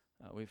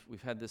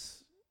 We've had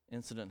this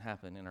incident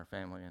happen in our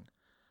family, and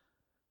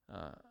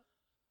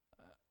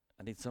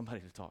I need somebody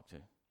to talk to.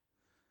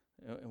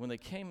 And when they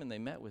came and they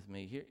met with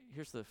me,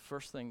 here's the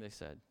first thing they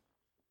said.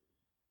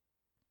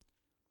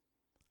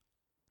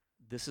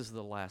 This is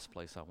the last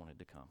place I wanted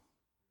to come.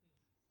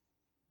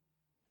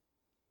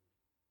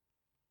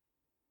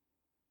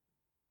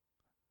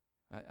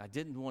 I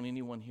didn't want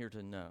anyone here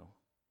to know.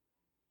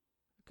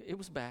 It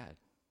was bad.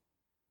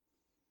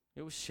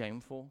 It was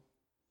shameful.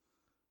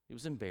 It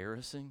was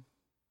embarrassing.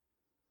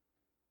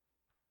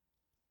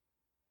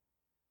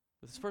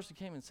 But this person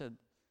came and said,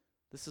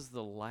 this is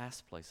the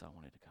last place I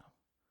wanted to come.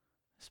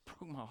 This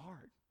broke my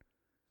heart.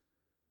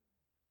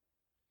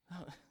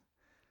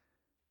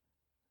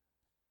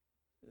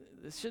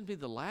 This shouldn't be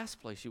the last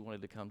place you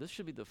wanted to come. This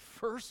should be the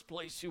first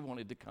place you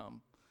wanted to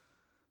come.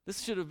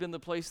 This should have been the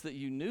place that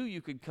you knew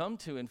you could come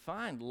to and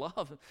find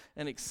love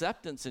and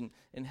acceptance and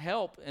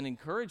help and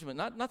encouragement.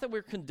 Not that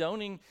we're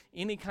condoning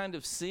any kind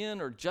of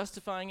sin or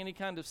justifying any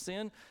kind of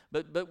sin,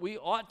 but we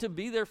ought to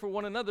be there for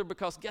one another,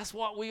 because guess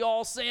what? We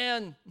all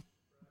sin.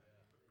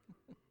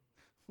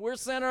 We're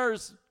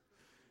sinners.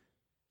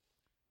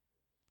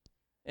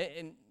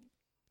 And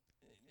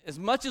as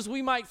much as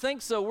we might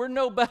think so, we're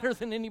no better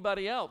than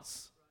anybody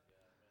else.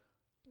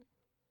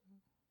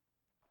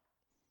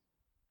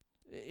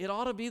 It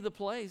ought to be the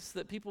place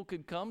that people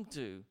could come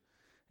to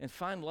and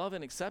find love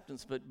and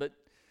acceptance. But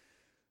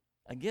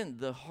again,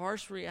 the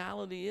harsh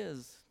reality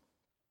is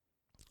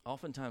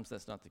oftentimes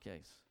that's not the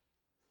case.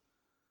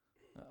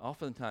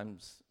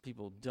 Oftentimes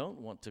people don't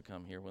want to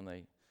come here when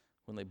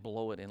they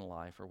blow it in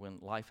life or when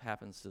life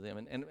happens to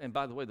them. And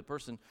by the way, the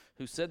person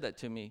who said that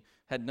to me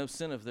had no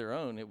sin of their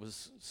own. It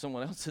was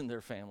someone else in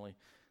their family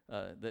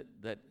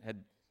that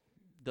had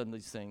done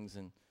these things,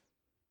 and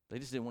they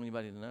just didn't want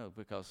anybody to know,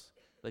 because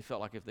they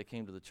felt like if they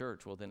came to the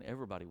church, well, then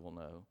everybody will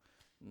know.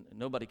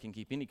 Nobody can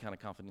keep any kind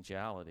of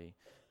confidentiality.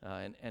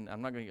 And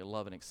I'm not going to get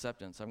love and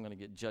acceptance. I'm going to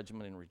get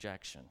judgment and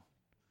rejection.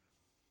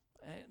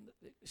 And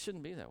it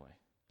shouldn't be that way.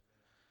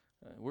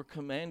 We're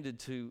commanded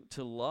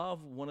to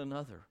love one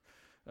another.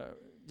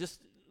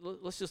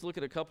 Let's just look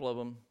at a couple of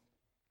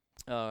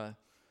them.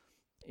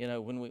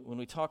 When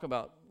we talk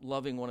about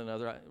loving one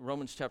another,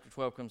 Romans chapter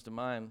 12 comes to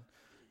mind.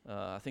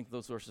 I think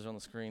those verses are on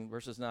the screen.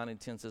 Verses 9 and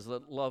 10 says,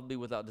 "Let love be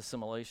without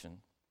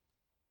dissimulation."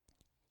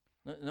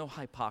 No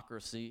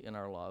hypocrisy in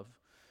our love,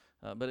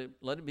 but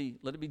let it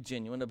be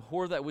genuine.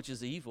 Abhor that which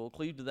is evil,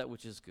 cleave to that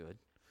which is good.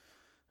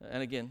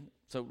 And again,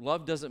 so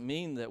love doesn't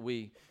mean that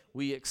we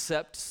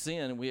accept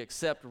sin and we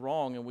accept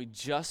wrong and we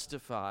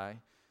justify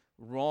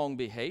wrong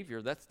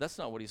behavior. That's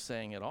not what he's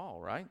saying at all,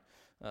 right?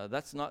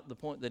 That's not the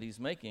point that he's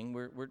making.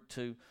 We're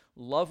to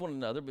love one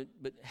another,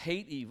 but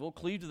hate evil,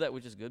 cleave to that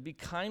which is good, be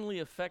kindly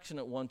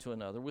affectionate one to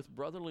another with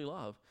brotherly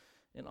love,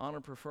 and honor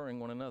preferring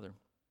one another.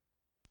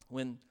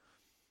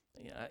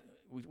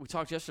 We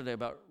talked yesterday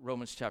about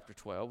Romans chapter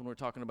 12, and we're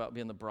talking about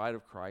being the bride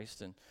of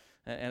Christ, and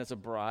as a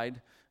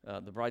bride,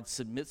 the bride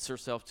submits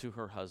herself to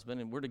her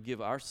husband, and we're to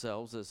give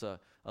ourselves as a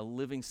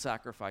living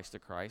sacrifice to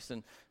Christ.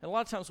 And a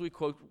lot of times we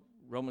quote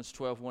Romans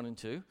 12, 1 and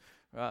 2,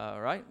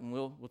 right? And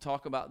we'll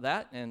talk about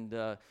that,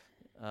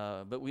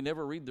 but we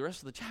never read the rest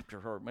of the chapter,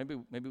 or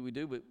maybe we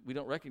do, but we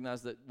don't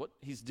recognize that what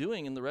he's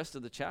doing in the rest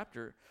of the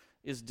chapter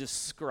is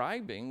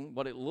describing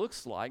what it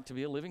looks like to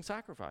be a living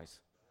sacrifice.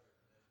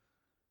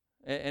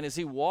 And as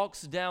he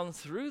walks down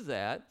through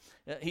that,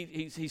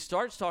 he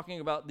starts talking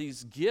about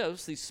these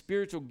gifts, these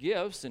spiritual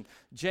gifts, and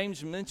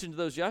James mentioned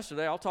those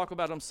yesterday. I'll talk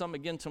about them some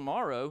again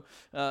tomorrow,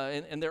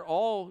 and they're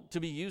all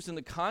to be used in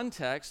the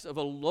context of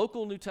a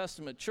local New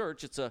Testament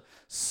church. It's a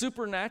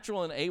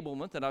supernatural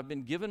enablement that I've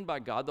been given by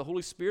God, the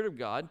Holy Spirit of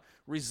God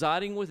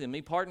residing within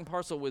me, part and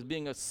parcel with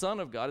being a son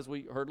of God, as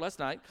we heard last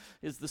night,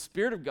 is the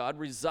Spirit of God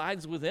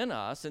resides within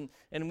us, and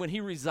when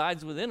he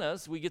resides within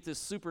us, we get this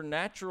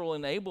supernatural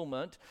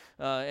enablement,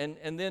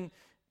 and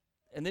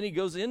then he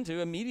goes into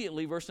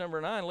immediately verse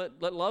number 9,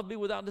 let love be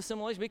without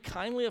dissimulation, be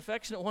kindly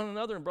affectionate one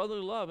another in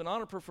brotherly love, and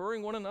honor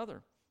preferring one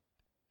another.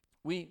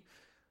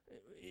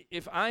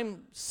 If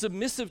I'm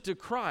submissive to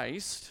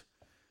Christ,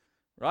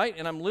 right,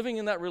 and I'm living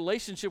in that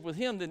relationship with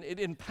him, then it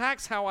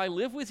impacts how I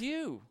live with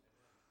you.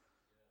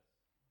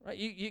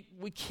 Right?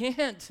 We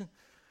can't.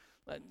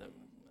 I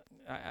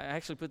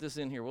actually put this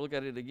in here. We'll look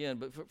at it again.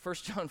 But 1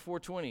 John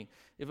 4:20.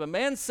 If a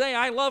man say,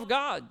 I love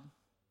God,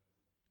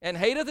 and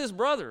hateth his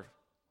brother,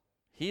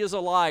 he is a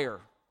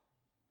liar.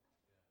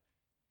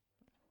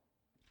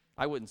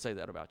 I wouldn't say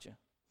that about you.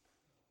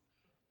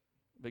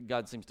 But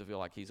God seems to feel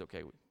like he's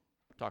okay with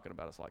talking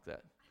about us like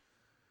that.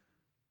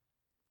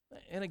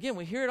 And again,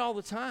 we hear it all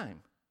the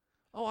time.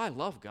 Oh, I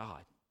love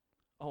God.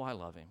 Oh, I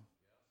love him.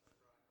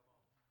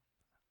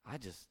 I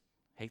just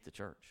hate the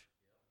church.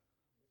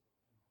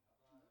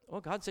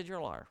 Well, God said you're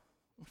a liar.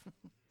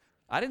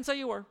 I didn't say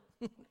you were.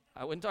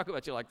 I wouldn't talk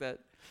about you like that.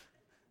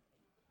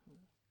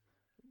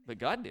 But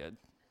God did.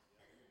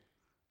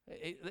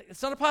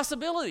 It's not a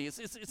possibility.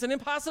 It's an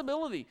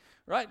impossibility,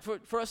 right?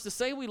 For us to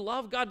say we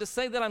love God, to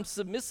say that I'm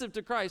submissive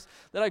to Christ,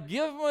 that I've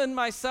given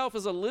myself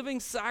as a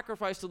living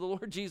sacrifice to the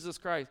Lord Jesus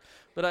Christ,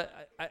 but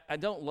I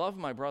don't love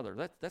my brother.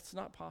 That's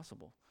not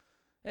possible.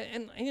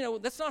 And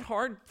that's not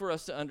hard for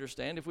us to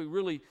understand if we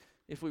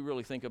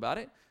really think about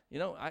it.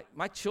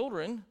 My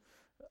children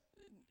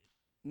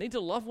need to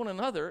love one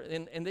another,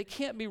 and they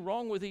can't be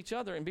wrong with each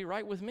other and be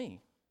right with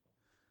me.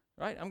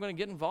 Right? I'm going to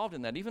get involved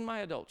in that, even my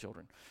adult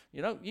children.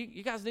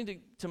 You guys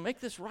need to make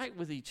this right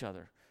with each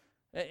other.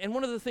 And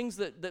one of the things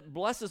that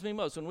blesses me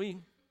most, when we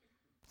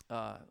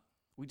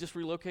just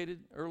relocated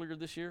earlier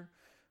this year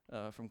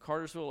from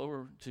Cartersville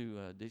over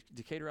to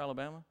Decatur,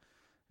 Alabama,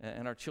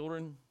 and our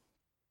children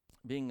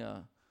being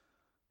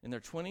in their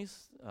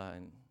 20s,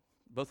 and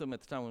both of them at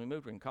the time when we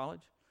moved were in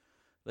college,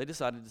 they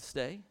decided to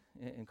stay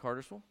in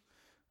Cartersville.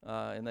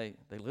 and they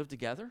live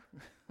together,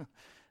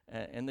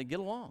 and they get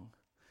along.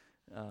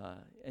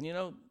 And you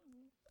know,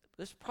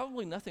 there's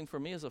probably nothing for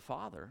me as a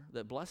father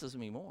that blesses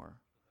me more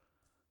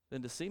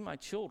than to see my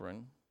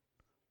children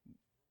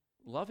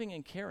loving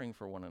and caring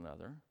for one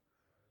another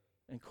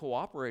and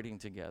cooperating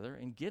together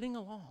and getting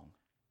along.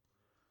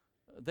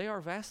 They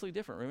are vastly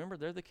different. Remember,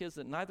 they're the kids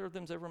that neither of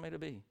them's ever made a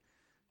B,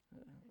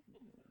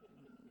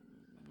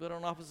 but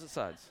on opposite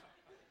sides.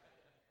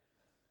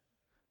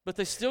 But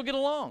they still get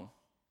along,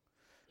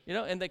 you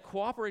know, and they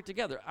cooperate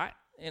together.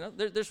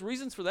 There's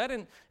reasons for that,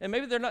 and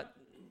maybe they're not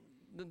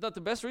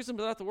the best reason,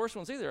 but not the worst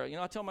ones either. You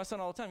know, I tell my son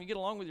all the time, you get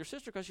along with your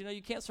sister because you know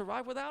you can't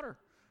survive without her.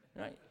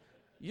 Right?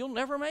 You'll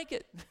never make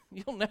it.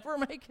 You'll never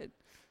make it.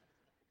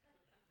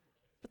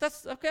 But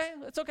that's okay.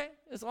 That's okay.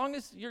 As long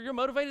as you're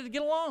motivated to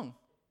get along.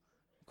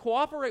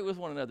 Cooperate with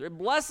one another. It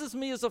blesses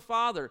me as a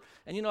father.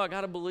 And you know, I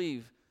got to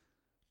believe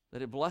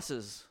that it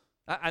blesses.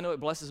 I know it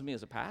blesses me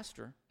as a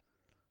pastor.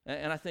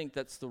 And I think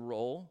that's the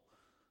role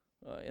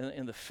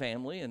in the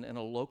family and in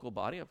a local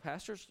body of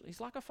pastors. He's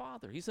like a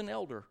father. He's an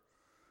elder.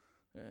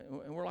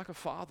 And we're like a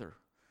father.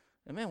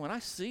 And man, when I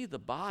see the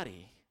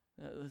body,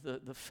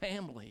 the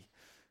family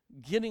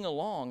getting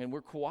along and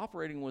we're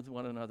cooperating with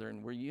one another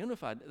and we're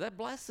unified, that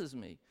blesses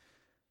me.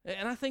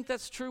 And I think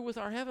that's true with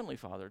our Heavenly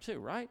Father too,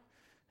 right?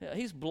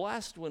 He's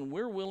blessed when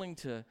we're willing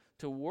to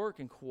work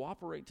and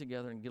cooperate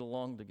together and get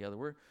along together.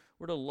 We're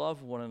to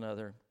love one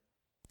another.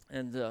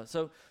 And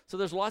so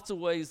there's lots of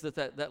ways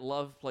that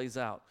love plays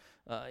out.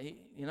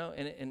 You know,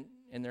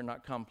 and they're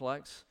not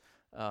complex.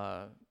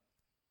 They're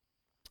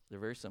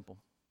very simple.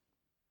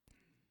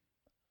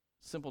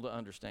 Simple to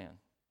understand.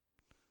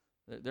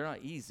 They're not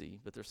easy,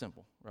 but they're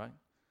simple, right?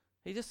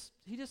 He just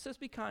says,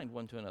 be kind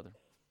one to another.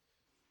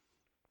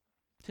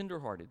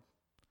 Tender-hearted.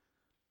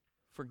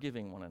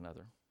 Forgiving one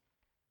another.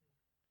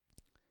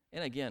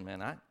 And again,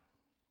 man,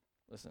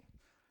 listen.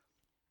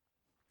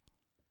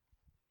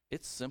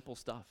 It's simple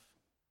stuff.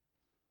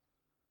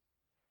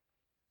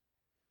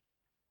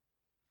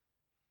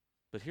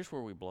 But here's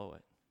where we blow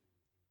it.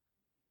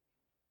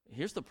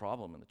 Here's the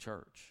problem in the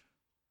church.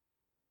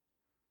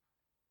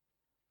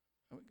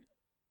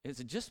 Is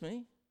it just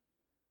me?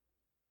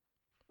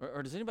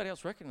 Or does anybody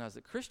else recognize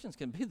that Christians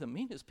can be the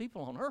meanest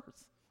people on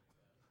earth?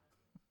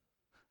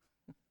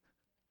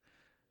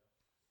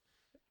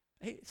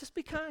 Hey, just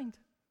be kind.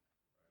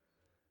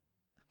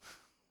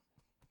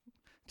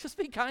 Just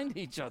be kind to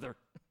each other.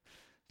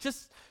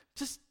 Just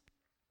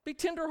be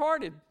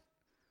tender-hearted.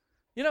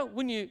 You know,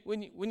 when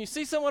you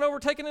see someone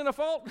overtaken in a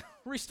fault,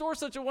 restore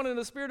such a one in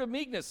a spirit of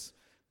meekness,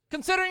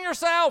 considering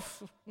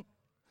yourself.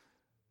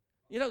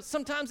 You know,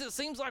 sometimes it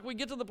seems like we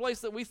get to the place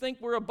that we think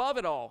we're above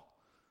it all.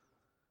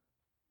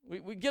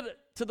 We get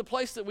to the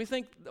place that we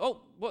think,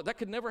 oh, well, that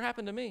could never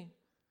happen to me.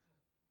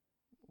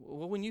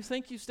 Well, when you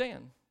think you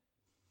stand,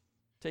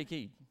 take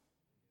heed,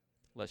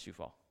 lest you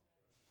fall.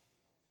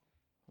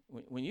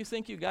 When you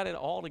think you got it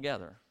all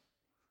together,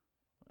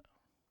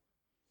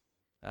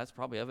 that's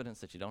probably evidence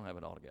that you don't have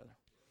it all together.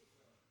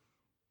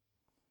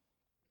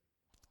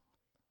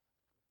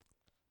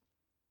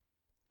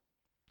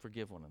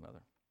 Forgive one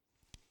another.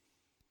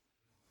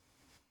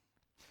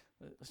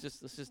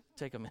 Let's just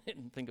take a minute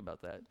and think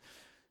about that.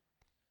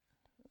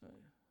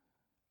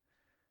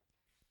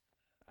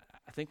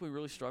 I think we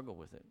really struggle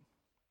with it.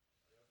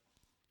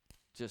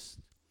 Just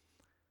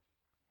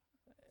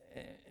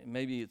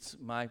maybe it's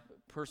my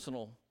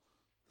personal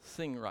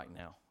thing right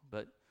now,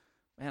 but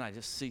man, I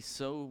just see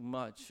so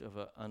much of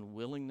an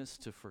unwillingness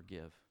to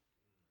forgive.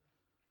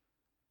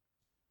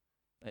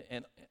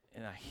 And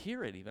I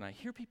hear it even. I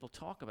hear people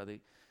talk about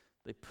it.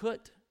 They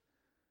put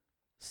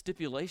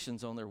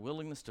stipulations on their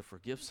willingness to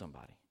forgive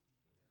somebody.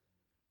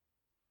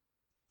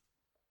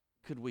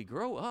 Could we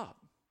grow up?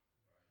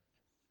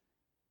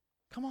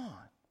 Come on.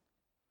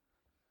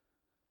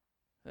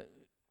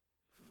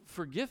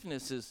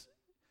 Forgiveness is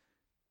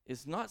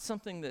not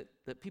something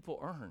that people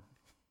earn.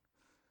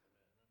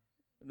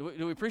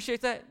 Do we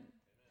appreciate that?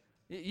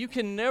 You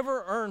can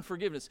never earn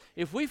forgiveness.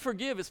 If we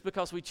forgive, it's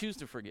because we choose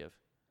to forgive.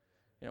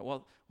 You know,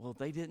 well,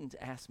 they didn't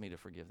ask me to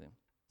forgive them.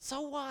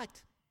 So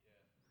what?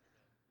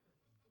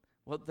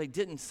 Well, they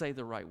didn't say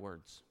the right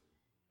words.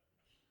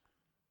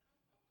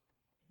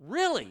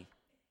 Really?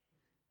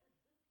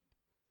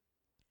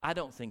 I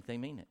don't think they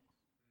mean it.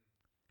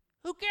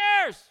 Who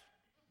cares?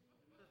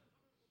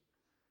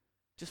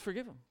 Just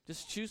forgive them.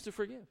 Just choose to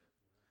forgive.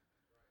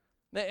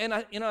 And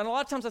and a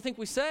lot of times I think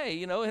we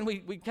say, and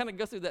we kind of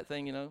go through that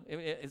thing,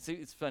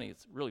 it's funny.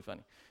 It's really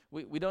funny.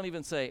 We don't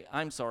even say,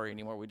 I'm sorry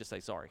anymore. We just say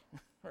sorry,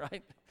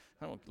 right?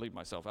 I don't leave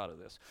myself out of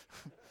this.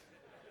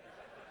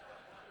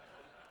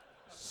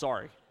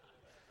 Sorry.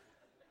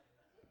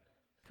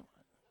 Come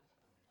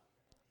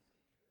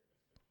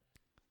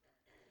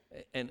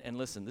on. And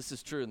listen, this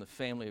is true in the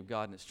family of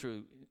God, and it's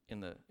true in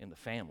the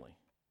family.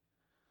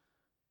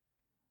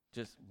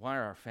 Just why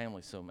are our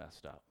families so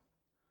messed up?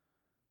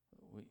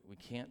 We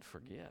can't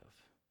forgive.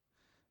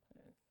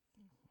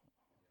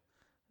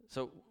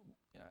 So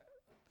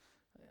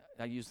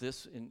I use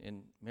this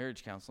in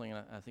marriage counseling,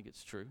 and I think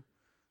it's true.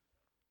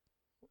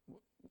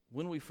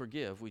 when we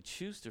forgive, we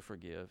choose to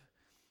forgive,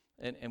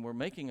 and we're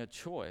making a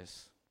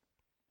choice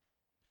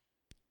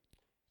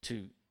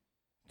to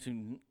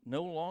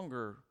no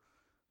longer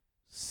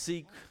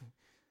seek.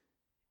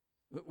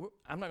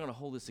 I'm not going to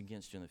hold this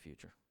against you in the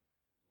future.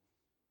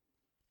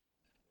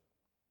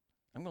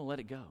 I'm going to let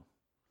it go.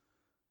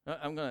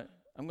 I'm going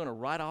to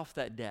write off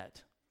that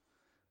debt.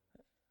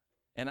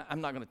 And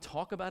I'm not going to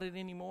talk about it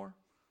anymore.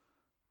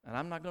 And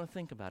I'm not going to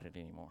think about it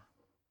anymore.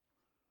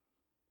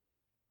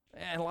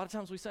 And a lot of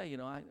times we say,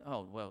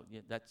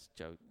 that's a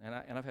joke.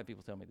 And I've had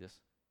people tell me this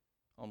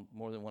on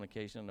more than one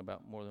occasion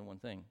about more than one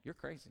thing. You're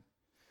crazy.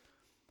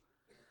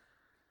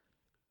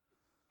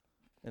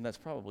 And that's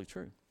probably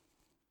true.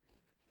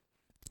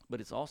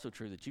 But it's also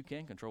true that you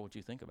can control what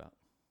you think about.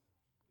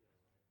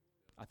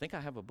 I think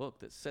I have a book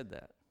that said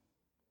that,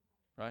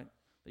 right?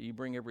 That you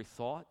bring every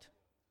thought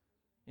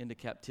into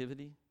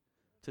captivity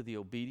to the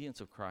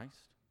obedience of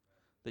Christ,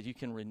 that you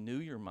can renew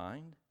your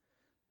mind,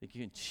 that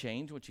you can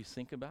change what you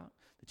think about,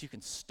 that you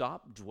can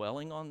stop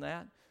dwelling on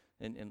that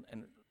and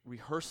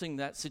rehearsing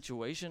that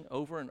situation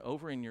over and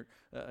over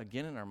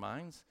again in our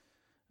minds.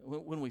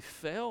 When we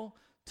fail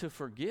to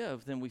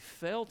forgive, then we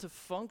fail to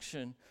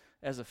function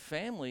as a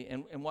family,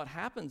 and what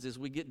happens is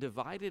we get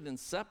divided and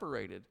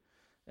separated,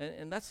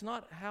 and that's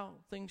not how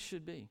things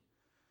should be.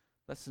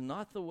 That's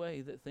not the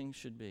way that things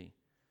should be.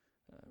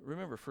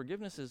 Remember,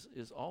 forgiveness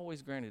is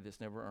always granted, it's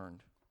never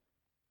earned.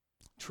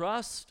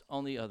 Trust,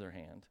 on the other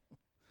hand,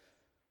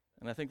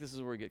 and I think this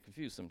is where we get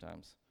confused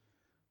sometimes,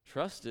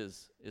 trust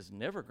is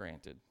never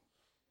granted,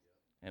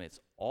 and it's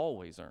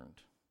always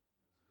earned.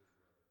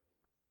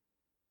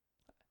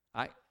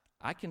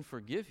 I can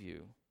forgive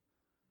you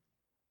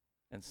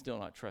and still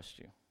not trust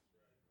you.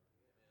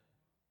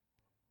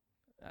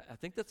 I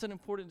think that's an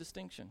important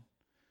distinction.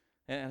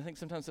 And I think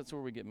sometimes that's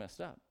where we get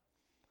messed up.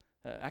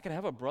 I can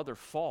have a brother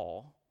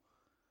fall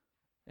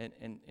and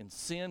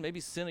sin, maybe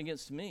sin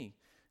against me,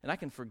 and I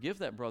can forgive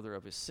that brother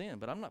of his sin,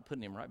 but I'm not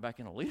putting him right back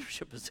in a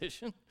leadership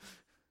position.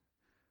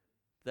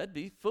 That'd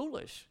be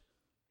foolish.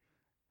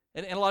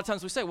 And a lot of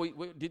times we say, we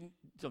didn't.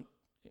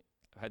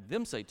 I had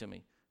them say to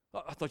me,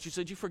 I thought you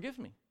said you forgive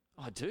me.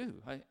 Oh, I do.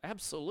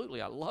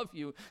 Absolutely. I love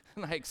you,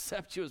 and I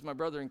accept you as my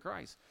brother in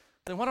Christ.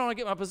 Then why don't I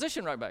get my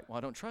position right back? Well,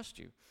 I don't trust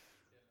you.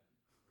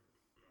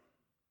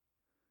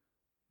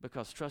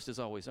 Because trust is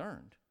always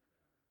earned.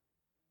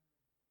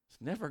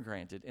 It's never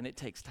granted, and it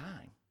takes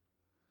time.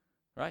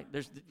 Right?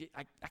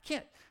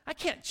 I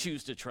can't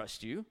choose to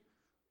trust you.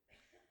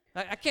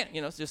 I can't,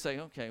 just say,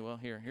 okay, well,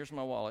 here's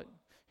my wallet.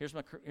 Here's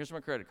my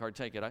credit card.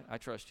 Take it. I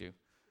trust you.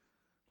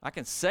 I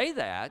can say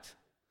that,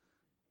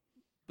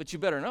 but you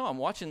better know I'm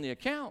watching the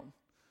account.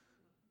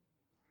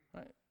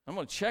 Right? I'm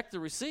going to check the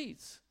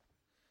receipts.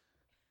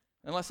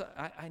 Unless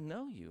I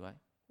know you.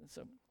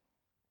 So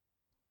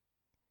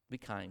be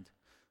kind,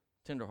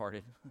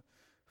 tenderhearted,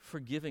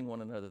 forgiving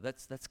one another.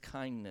 That's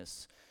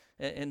kindness.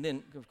 And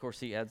then, of course,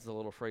 he adds the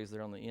little phrase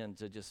there on the end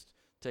to just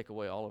take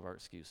away all of our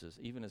excuses.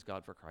 Even as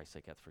God for Christ's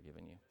sake hath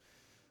forgiven you.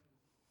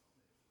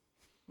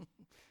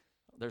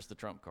 There's the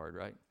trump card,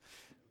 right?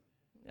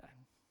 Yeah.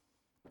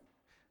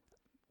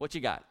 What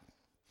you got?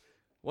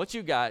 What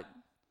you got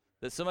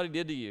that somebody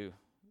did to you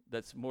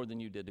that's more than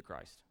you did to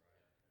Christ?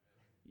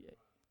 Yeah.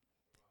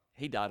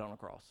 He died on a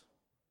cross.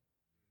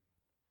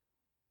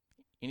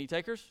 Any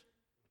takers?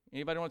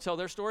 Anybody want to tell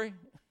their story?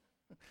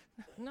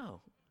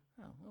 No.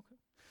 Oh, okay.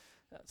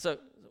 So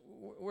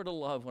we're to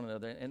love one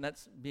another, and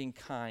that's being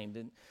kind.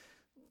 And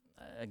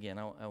again,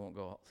 I won't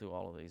go through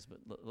all of these,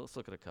 but let's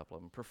look at a couple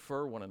of them.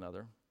 Prefer one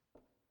another.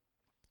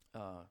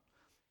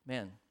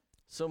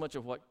 So much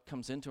of what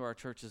comes into our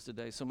churches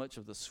today, so much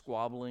of the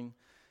squabbling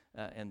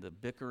and the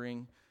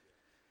bickering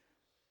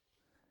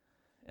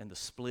and the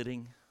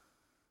splitting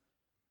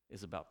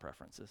is about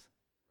preferences.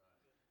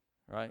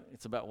 Right?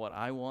 It's about what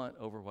I want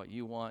over what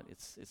you want.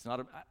 It's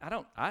not.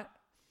 I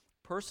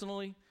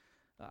personally,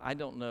 I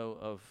don't know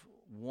of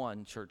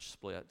one church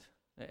split,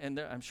 and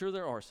I'm sure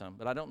there are some,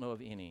 but I don't know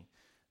of any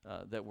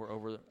that were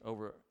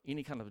over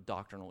any kind of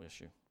doctrinal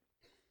issue.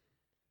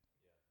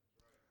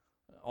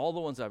 All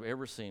the ones I've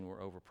ever seen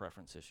were over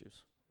preference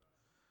issues.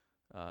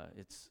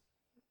 It's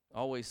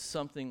always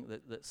something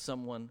that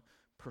someone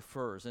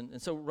prefers.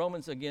 And so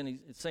Romans, again,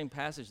 same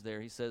passage there,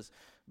 he says,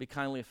 be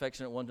kindly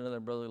affectionate one to another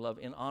in brotherly love,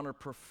 in honor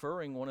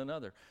preferring one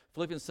another.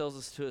 Philippians tells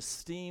us to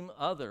esteem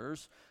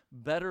others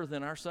better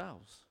than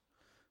ourselves,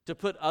 to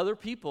put other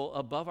people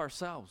above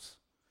ourselves.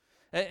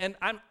 And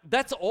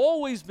that's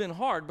always been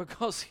hard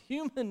because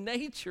human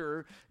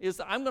nature is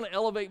I'm going to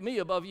elevate me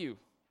above you,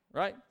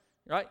 right?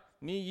 Right?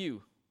 Me,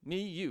 you,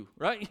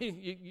 right?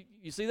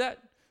 You see that?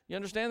 You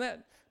understand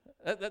that?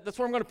 That's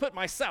where I'm going to put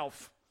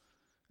myself.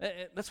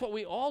 That's what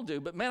we all do.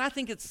 But man, I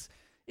think it's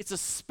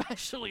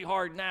especially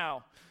hard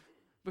now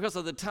because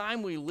of the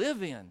time we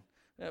live in.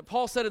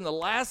 Paul said in the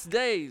last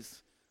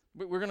days,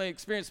 we're going to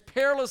experience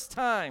perilous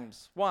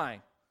times.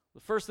 Why? The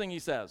first thing he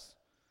says,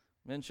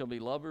 men shall be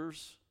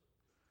lovers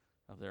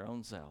of their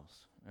own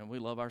selves. And we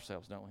love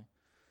ourselves, don't we?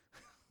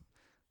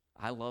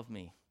 I love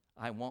me.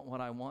 I want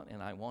what I want,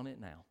 and I want it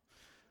now.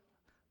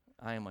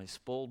 I am a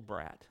spoiled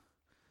brat.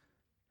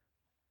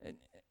 And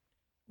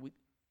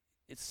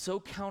it's so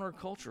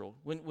countercultural.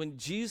 When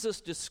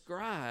Jesus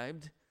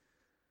described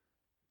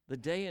the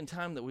day and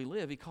time that we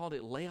live, he called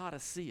it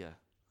Laodicea,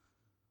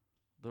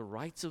 the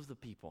rights of the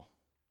people.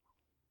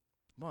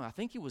 Well, I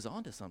think he was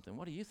onto something.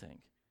 What do you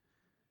think?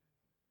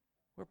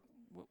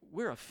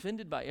 We're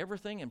offended by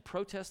everything and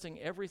protesting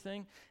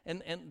everything,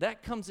 and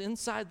that comes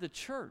inside the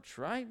church,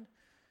 right?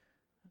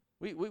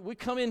 We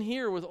come in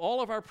here with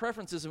all of our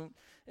preferences,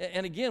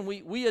 and again,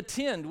 we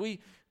attend, we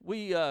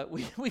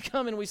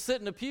come and we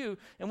sit in a pew,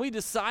 and we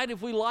decide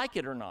if we like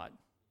it or not.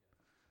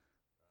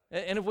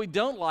 And if we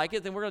don't like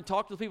it, then we're going to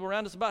talk to the people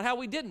around us about how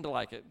we didn't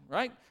like it,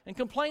 right? And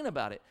complain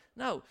about it.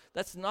 No,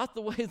 that's not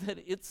the way that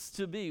it's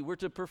to be. We're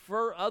to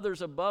prefer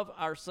others above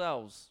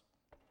ourselves.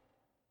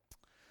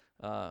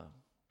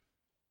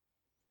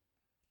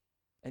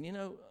 And you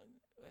know,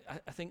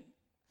 I think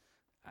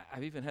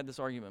I've even had this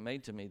argument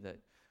made to me that,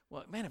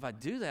 well, man, if I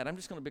do that, I'm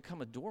just going to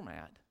become a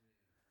doormat.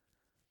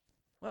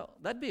 Well,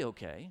 that'd be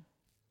okay.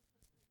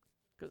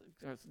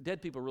 Because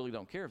dead people really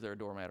don't care if they're a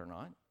doormat or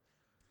not.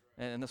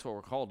 And that's what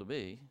we're called to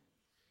be.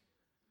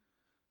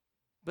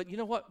 But you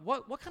know what?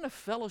 What kind of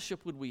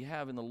fellowship would we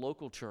have in the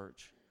local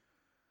church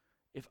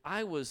if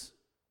I was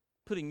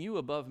putting you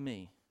above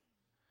me,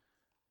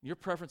 your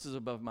preferences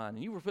above mine,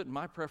 and you were putting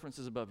my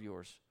preferences above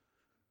yours?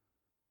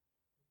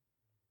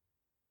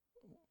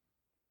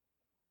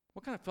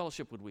 What kind of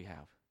fellowship would we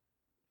have?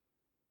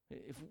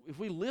 If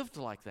we lived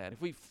like that, if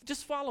we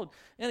just followed,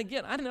 and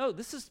again, I know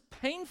this is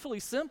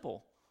painfully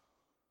simple,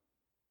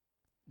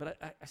 but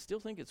I still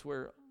think it's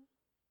where,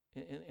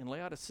 in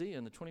Laodicea,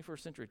 in the 21st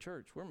century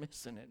church, we're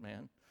missing it,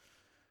 man.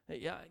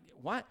 Yeah,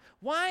 why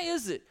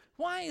is it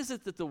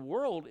that the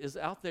world is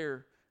out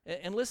there,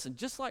 and listen,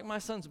 just like my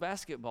son's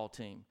basketball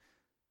team,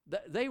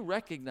 they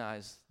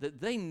recognize that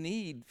they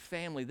need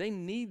family. They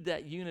need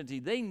that unity.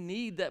 They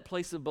need that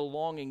place of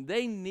belonging.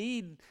 They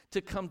need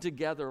to come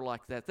together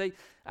like that.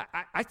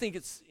 I think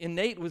it's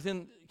innate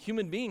within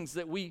human beings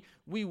that we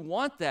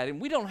want that,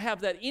 and we don't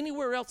have that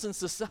anywhere else in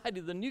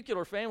society. The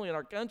nuclear family in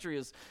our country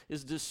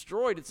is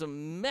destroyed. It's a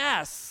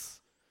mess.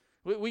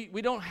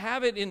 We don't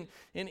have it in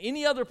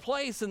any other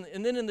place,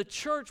 and then in the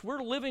church,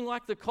 we're living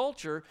like the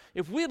culture.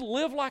 If we'd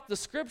live like the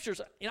Scriptures,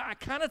 I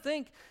kind of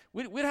think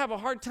we'd have a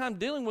hard time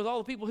dealing with all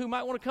the people who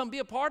might want to come be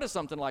a part of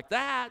something like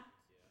that.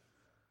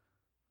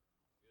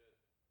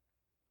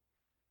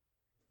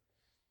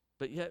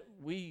 But yet,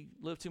 we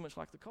live too much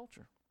like the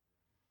culture.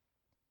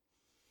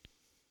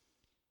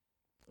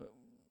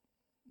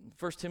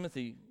 1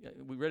 Timothy,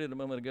 we read it a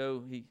moment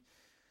ago,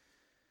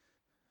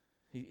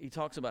 He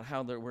talks about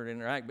how we're to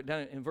interact, but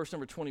down in verse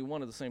number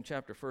 21 of the same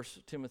chapter, 1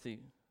 Timothy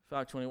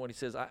 5:21, he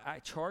says,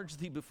 I charge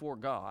thee before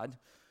God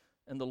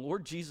and the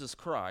Lord Jesus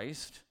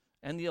Christ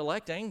and the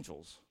elect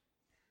angels.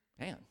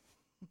 Man,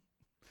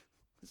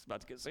 this is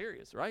about to get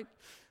serious, right?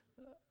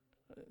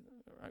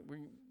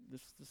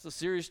 This is a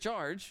serious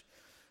charge.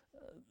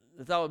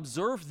 That thou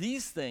observe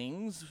these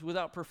things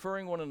without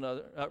preferring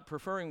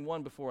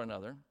one before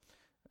another,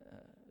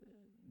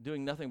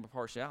 doing nothing but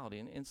partiality.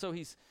 And so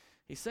he's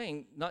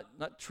saying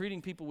not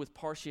treating people with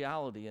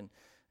partiality.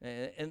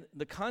 And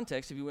the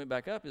context, if you went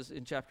back up, is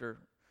in chapter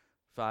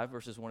 5,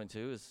 verses 1 and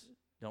 2, is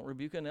don't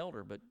rebuke an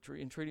elder, but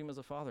treat him as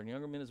a father, and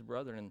younger men as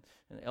brethren,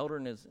 and elder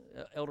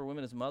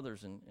women as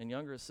mothers, and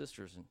younger as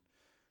sisters,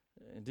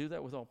 and do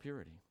that with all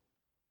purity.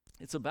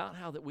 It's about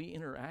how that we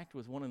interact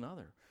with one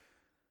another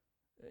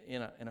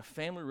in a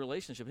family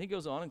relationship. And he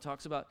goes on and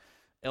talks about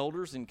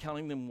elders and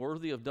counting them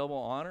worthy of double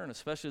honor, and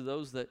especially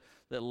those that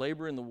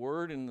labor in the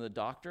word and the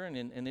doctrine.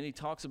 And then he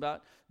talks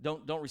about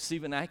don't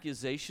receive an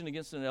accusation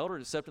against an elder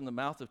except in the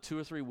mouth of 2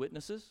 or 3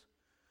 witnesses.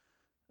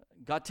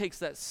 God takes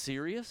that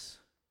serious.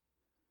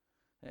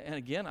 And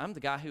again, I'm the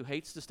guy who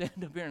hates to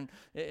stand up here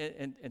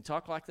and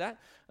talk like that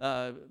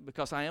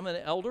because I am an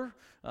elder,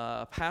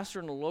 a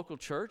pastor in a local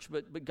church,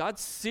 but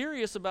God's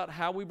serious about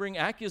how we bring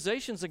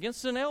accusations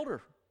against an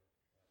elder.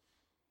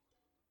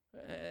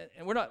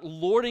 And we're not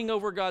lording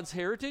over God's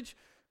heritage,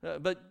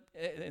 but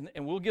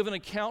we'll give an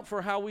account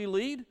for how we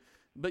lead,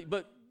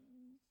 but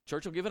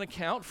church will give an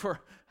account for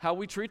how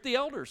we treat the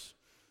elders.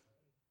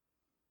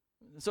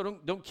 So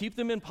don't keep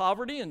them in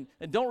poverty and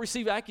don't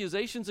receive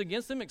accusations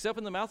against them except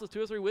in the mouth of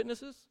 2 or 3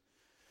 witnesses.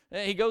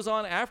 And he goes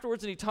on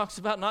afterwards and he talks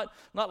about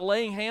not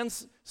laying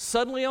hands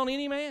suddenly on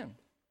any man.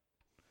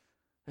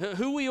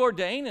 Who we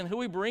ordain and who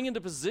we bring into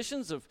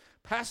positions of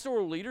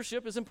pastoral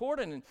leadership is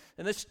important.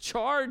 And this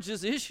charge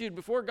is issued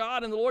before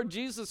God and the Lord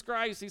Jesus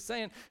Christ, he's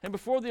saying, and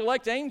before the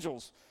elect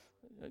angels.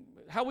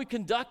 How we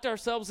conduct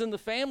ourselves in the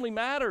family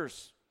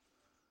matters.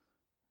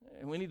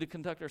 And we need to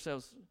conduct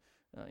ourselves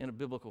in a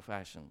biblical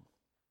fashion.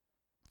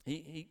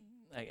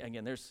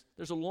 Again, there's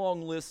a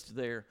long list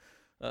there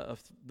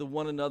of the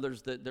one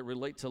another's that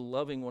relate to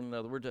loving one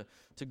another. We're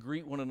to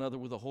greet one another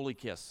with a holy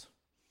kiss.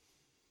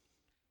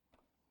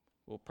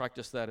 We'll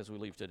practice that as we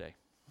leave today.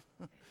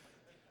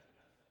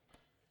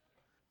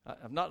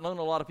 I've not known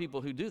a lot of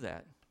people who do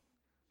that.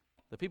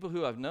 The people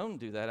who I've known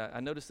do that, I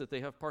notice that they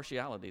have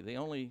partiality. They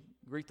only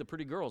greet the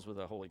pretty girls with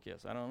a holy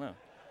kiss. I don't know.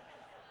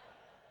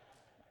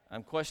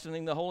 I'm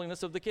questioning the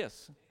holiness of the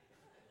kiss.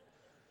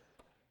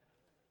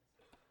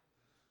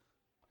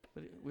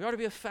 But we are to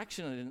be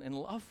affectionate and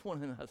love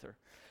one another.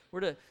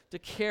 We're to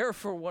care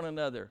for one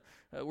another.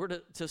 We're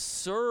to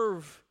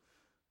serve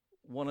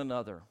one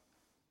another.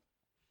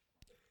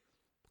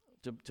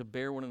 To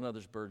bear one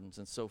another's burdens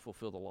and so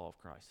fulfill the law of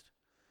Christ.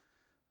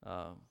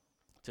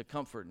 To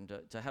comfort and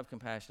to have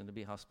compassion, to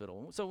be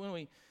hospitable. So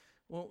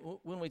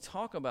when we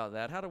talk about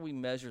that, how do we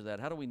measure that?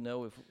 How do we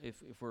know if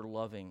we're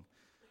loving?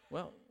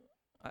 Well,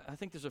 I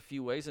think there's a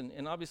few ways,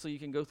 and obviously you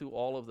can go through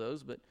all of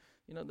those, but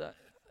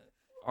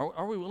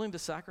are we willing to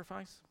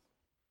sacrifice?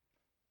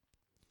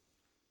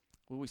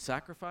 Will we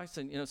sacrifice?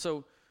 And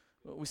so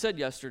we said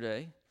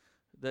yesterday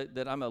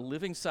that I'm a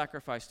living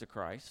sacrifice to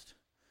Christ.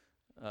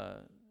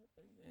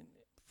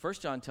 1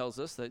 John tells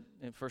us that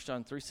in 1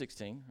 John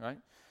 3:16, right?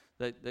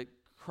 That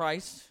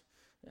Christ,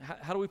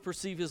 how do we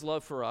perceive his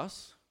love for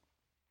us?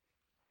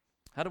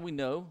 How do we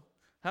know?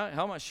 How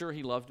am I sure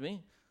he loved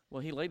me?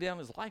 Well, he laid down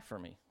his life for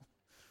me.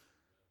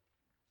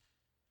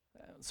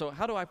 So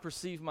how do I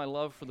perceive my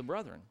love for the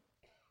brethren?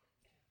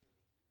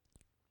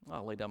 Well,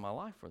 I'll lay down my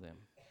life for them.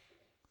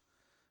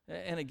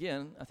 And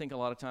again, I think a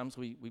lot of times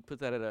we put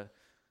that at a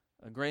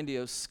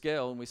grandiose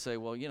scale, and we say,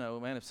 well,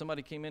 man, if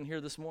somebody came in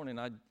here this morning,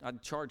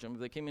 I'd charge them. If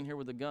they came in here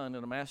with a gun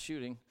in a mass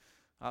shooting,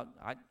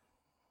 I'd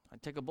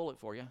take a bullet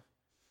for you.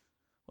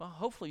 Well,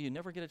 hopefully you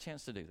never get a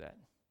chance to do that.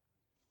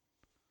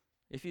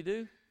 If you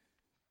do,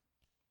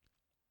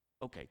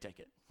 okay, take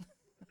it.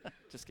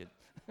 Just kidding.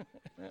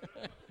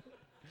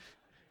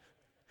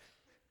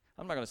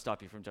 I'm not going to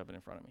stop you from jumping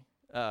in front of me.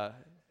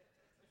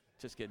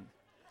 Just kidding.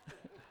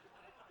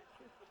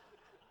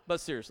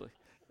 But seriously,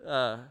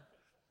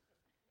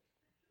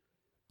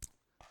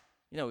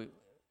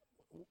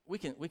 we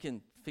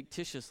can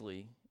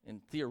fictitiously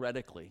and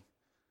theoretically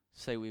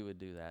say we would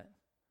do that.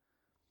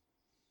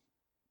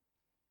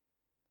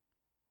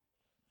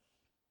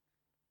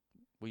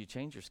 Will you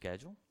change your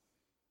schedule?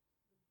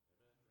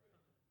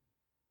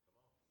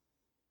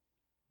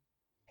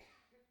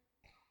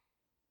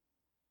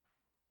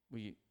 Will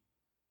you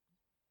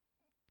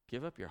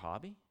give up your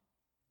hobby?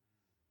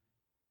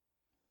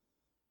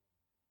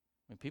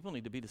 I mean, people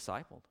need to be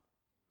discipled.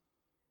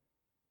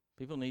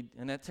 People need,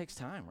 and that takes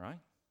time, right?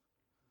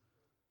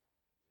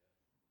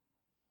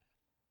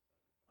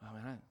 I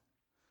mean, I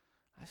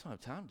just don't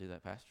have time to do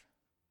that, Pastor.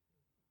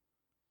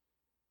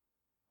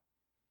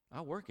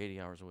 I work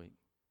 80 hours a week.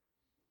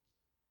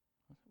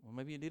 Well,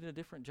 maybe you need a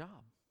different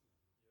job.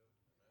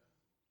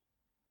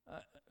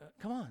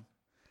 Come on.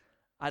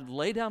 I'd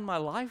lay down my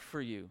life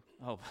for you.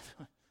 Oh,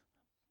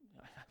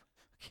 I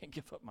can't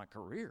give up my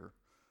career.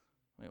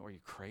 I mean, are you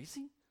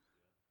crazy?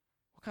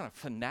 What kind of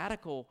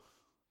fanatical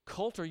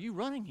cult are you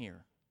running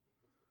here?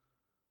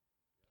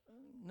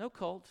 No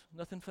cult,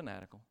 nothing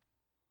fanatical,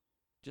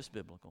 just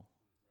biblical.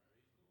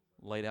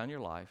 Lay down your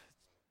life.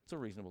 It's a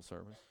reasonable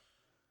service.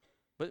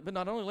 But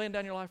not only laying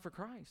down your life for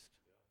Christ,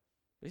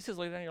 he says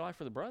lay down your life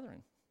for the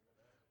brethren,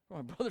 for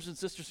my brothers and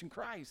sisters in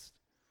Christ.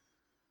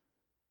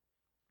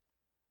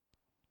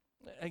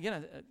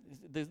 Again,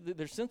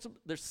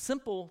 there's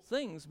simple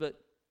things,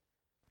 but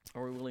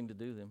are we willing to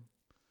do them?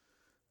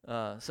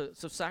 So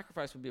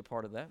sacrifice would be a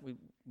part of that. We're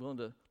willing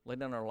to lay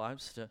down our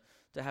lives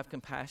to have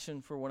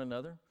compassion for one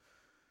another.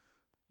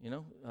 He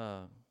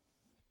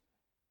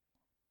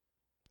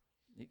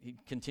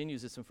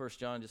continues this in 1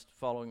 John, just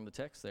following the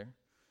text there.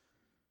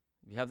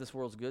 If you have this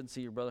world's good and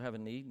see your brother have a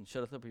need and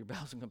shut up your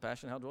bowels in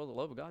compassion, how dwells the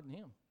love of God in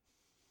him?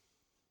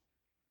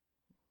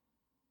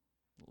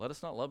 Let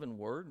us not love in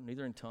word,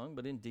 neither in tongue,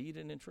 but in deed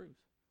and in truth.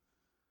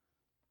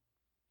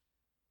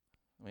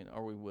 I mean,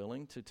 are we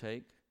willing to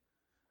take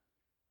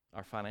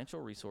our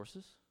financial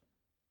resources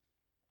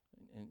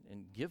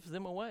and give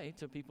them away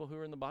to people who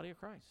are in the body of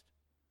Christ?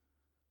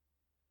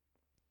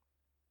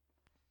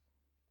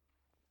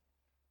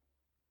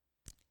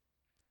 It's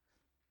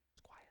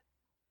quiet.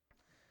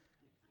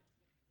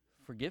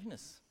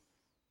 Forgiveness.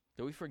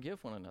 Do we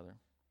forgive one another?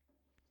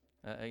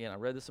 Again, I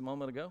read this a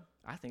moment ago.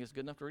 I think it's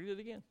good enough to read it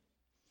again.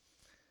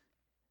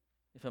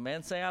 If a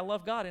man say, I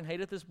love God and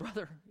hateth his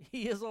brother,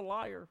 he is a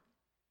liar.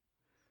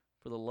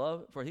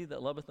 For he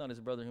that loveth not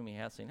his brother whom he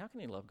hath seen, how can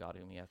he love God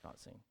whom he hath not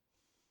seen?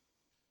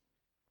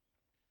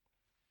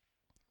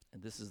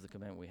 And this is the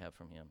commandment we have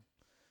from him.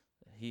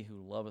 That he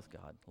who loveth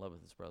God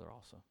loveth his brother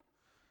also.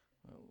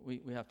 We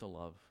have to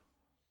love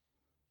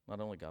not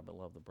only God, but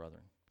love the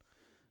brethren.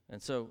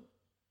 And so,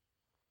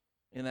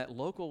 in that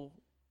local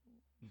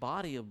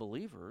body of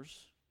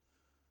believers,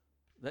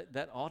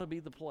 that ought to be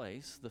the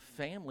place, the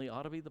family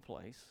ought to be the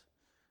place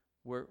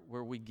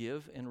where we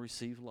give and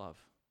receive love.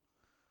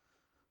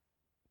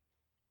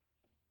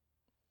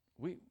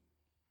 We're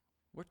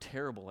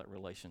terrible at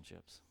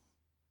relationships,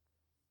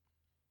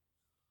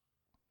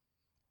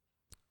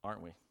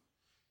 aren't we?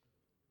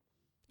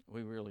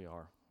 We really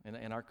are.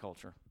 In our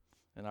culture,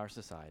 in our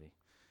society,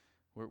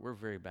 we're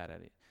very bad at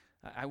it.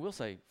 I will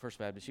say, First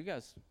Baptist, you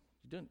guys,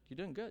 you're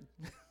doing good.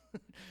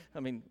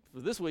 I mean,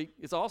 for this week,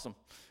 it's awesome.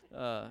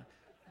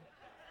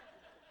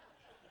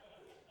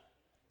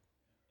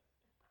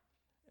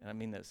 And I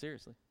mean that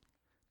seriously.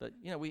 But,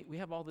 we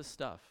have all this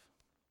stuff.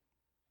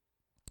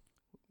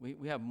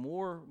 We have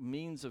more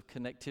means of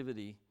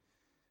connectivity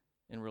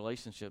in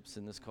relationships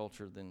in this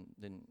culture than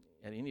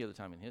at any other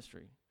time in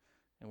history,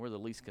 and we're the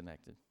least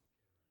connected.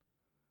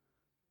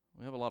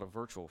 We have a lot of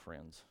virtual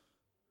friends,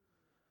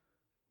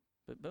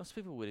 but most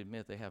people would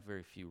admit they have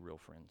very few real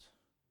friends,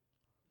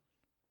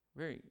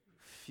 very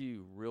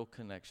few real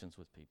connections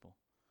with people.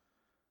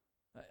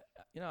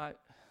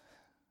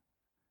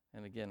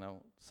 And again, I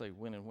won't say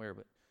when and where,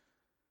 but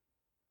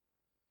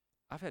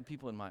I've had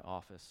people in my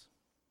office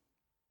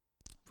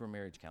for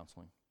marriage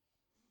counseling,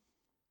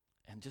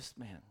 and just,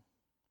 man,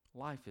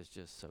 life is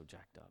just so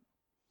jacked up.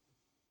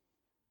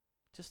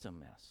 Just a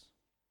mess.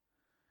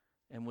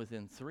 And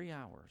within 3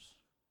 hours,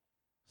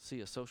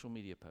 see a social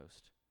media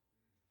post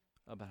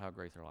about how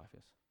great their life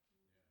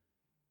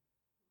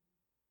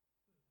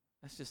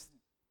is.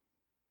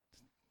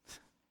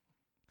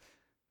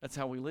 That's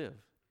how we live.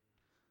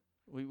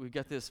 We've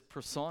got this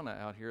persona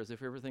out here as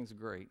if everything's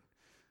great,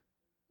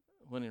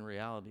 when in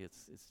reality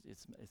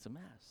it's a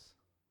mess.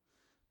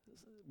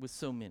 With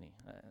so many,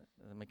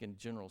 I'm making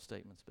general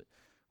statements, but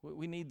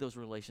we need those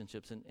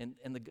relationships, and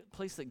the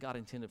place that God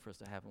intended for us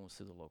to have them was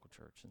through the local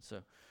church. And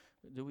so,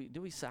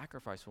 do we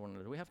sacrifice for one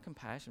another? Do we have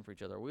compassion for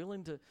each other? Are we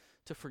willing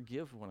to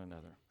forgive one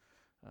another,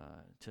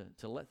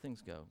 to let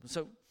things go?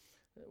 So,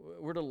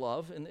 we're to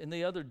love, and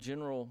the other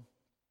general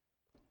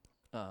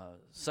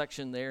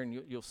section there, and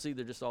you'll see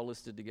they're just all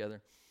listed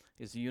together,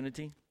 is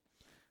unity.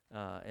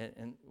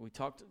 And we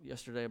talked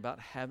yesterday about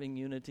having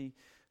unity,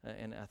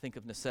 and I think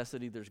of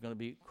necessity. There's going to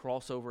be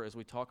crossover as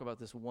we talk about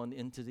this one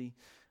entity,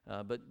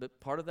 but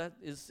part of that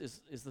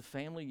is the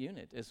family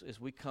unit. As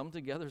we come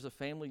together as a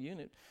family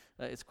unit,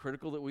 it's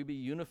critical that we be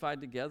unified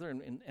together.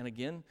 And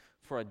again,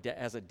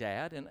 as a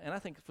dad, and I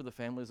think for the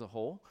family as a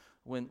whole,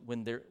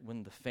 when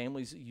the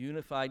family's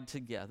unified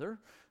together,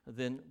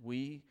 then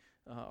we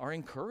are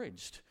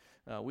encouraged.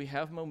 We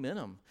have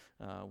momentum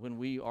when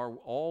we are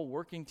all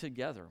working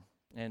together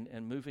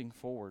and moving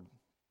forward.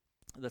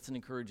 That's an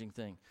encouraging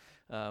thing.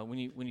 When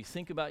you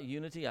think about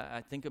unity,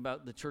 I think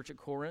about the church at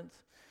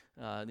Corinth.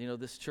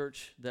 This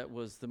church that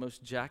was the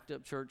most jacked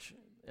up church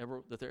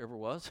that there ever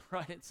was,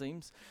 right? It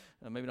seems.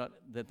 Maybe not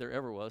that there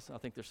ever was. I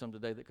think there's some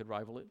today that could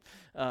rival it.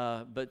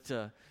 But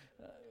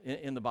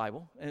in the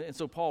Bible. And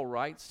so Paul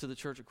writes to the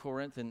church at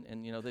Corinth, and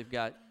they've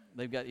got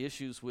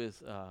issues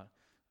with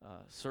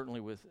certainly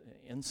with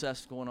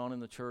incest going on in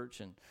the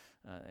church, and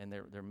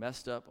they're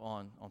messed up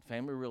on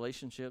family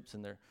relationships,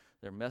 and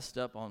they're messed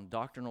up on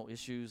doctrinal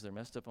issues. They're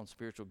messed up on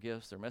spiritual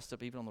gifts. They're messed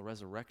up even on the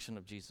resurrection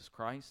of Jesus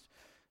Christ.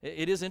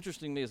 It is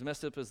interesting to me, as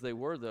messed up as they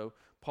were, though,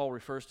 Paul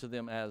refers to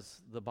them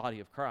as the body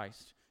of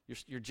Christ.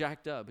 You're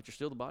jacked up, but you're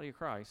still the body of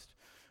Christ,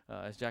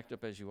 as jacked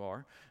up as you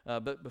are.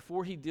 But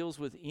before he deals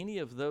with any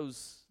of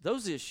those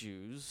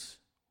issues,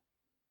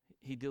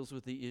 he deals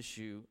with the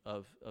issue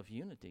of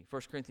unity.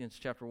 1 Corinthians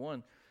chapter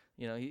 1,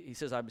 he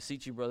says, I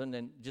beseech you, brethren,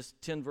 and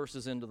just 10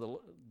 verses into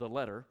the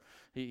letter,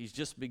 he's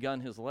just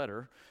begun his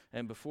letter,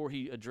 and before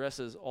he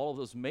addresses all of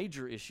those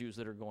major issues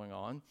that are going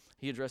on,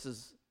 he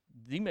addresses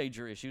the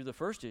major issue, the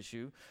first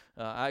issue.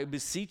 I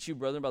beseech you,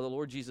 brethren, by the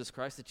Lord Jesus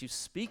Christ, that you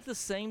speak the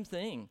same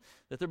thing,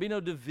 that there be no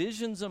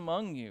divisions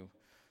among you,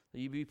 that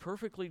you be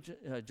perfectly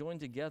joined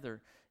together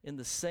in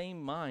the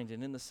same mind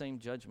and in the same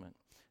judgment.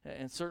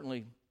 And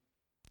certainly,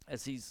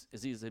 as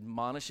he's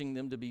admonishing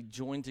them to be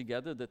joined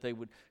together, that they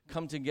would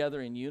come together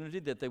in unity,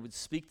 that they would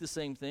speak the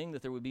same thing,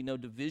 that there would be no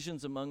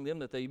divisions among them,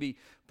 that they be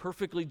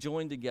perfectly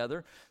joined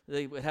together,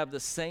 they would have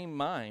the same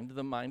mind,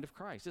 the mind of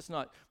Christ. It's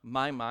not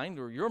my mind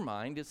or your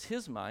mind, it's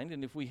his mind.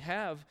 And if we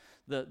have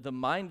the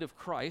mind of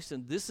Christ,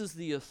 and this is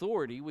the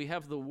authority, we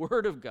have the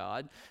Word of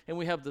God, and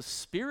we have the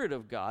Spirit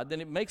of God, then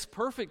it makes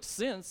perfect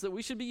sense that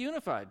we should be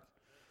unified.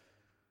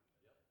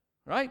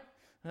 Right?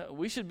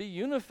 We should be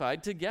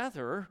unified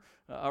together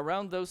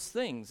around those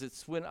things.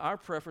 It's when our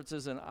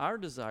preferences and our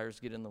desires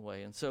get in the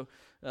way. And so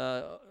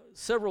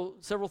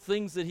several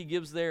things that he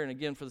gives there, and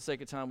again, for the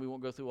sake of time, we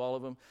won't go through all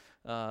of them,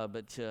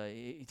 but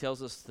he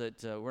tells us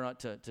that we're not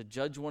to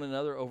judge one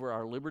another over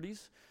our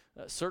liberties.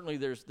 Certainly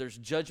there's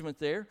judgment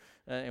there,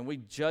 and we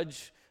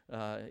judge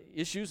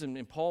issues,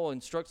 and Paul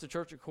instructs the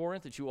church at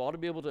Corinth that you ought to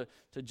be able to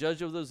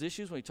judge over those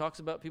issues. When he talks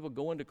about people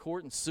going to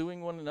court and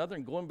suing one another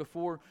and going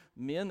before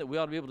men, that we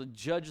ought to be able to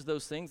judge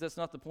those things. That's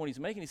not the point he's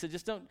making. He said,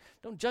 just don't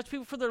judge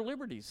people for their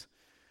liberties.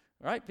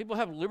 All right? People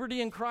have liberty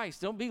in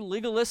Christ. Don't be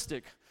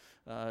legalistic.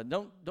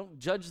 Don't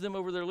judge them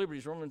over their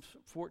liberties. Romans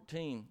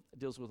 14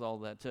 deals with all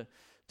that.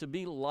 To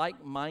be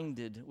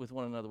like-minded with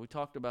one another. We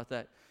talked about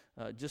that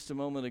just a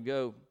moment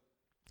ago.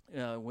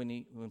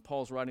 When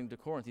Paul's writing to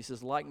Corinth, he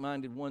says,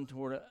 like-minded one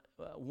toward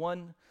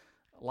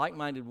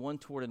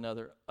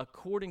another,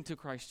 according to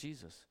Christ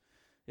Jesus.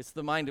 It's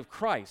the mind of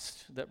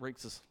Christ that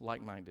makes us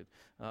like-minded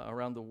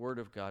around the Word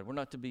of God. We're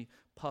not to be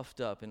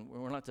puffed up, and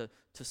we're not to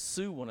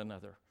sue one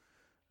another.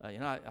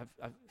 I've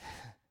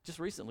just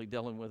recently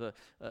dealing with a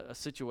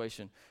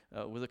situation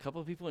with a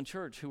couple of people in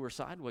church who were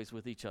sideways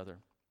with each other,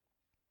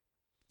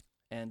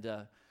 and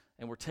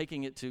we're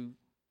taking it to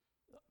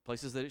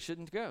places that it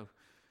shouldn't go.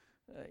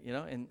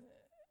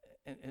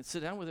 and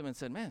sit down with him and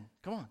said, man,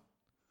 come on.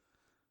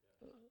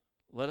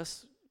 Let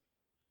us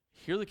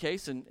hear the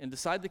case and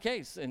decide the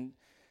case.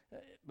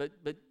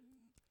 But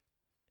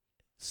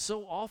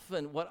so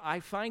often what I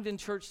find in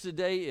church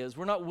today is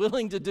we're not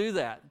willing to do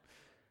that.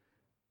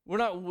 We're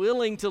not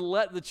willing to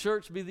let the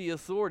church be the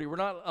authority. We're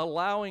not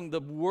allowing the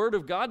Word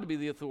of God to be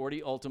the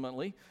authority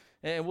ultimately,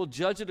 and we'll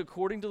judge it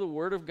according to the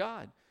Word of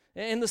God.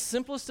 And the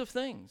simplest of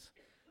things.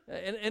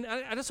 And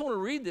I just want to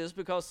read this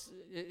because,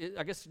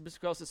 I guess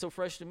because it's so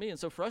fresh to me and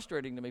so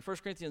frustrating to me. 1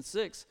 Corinthians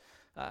 6,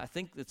 I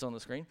think it's on the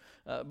screen.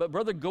 But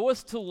brother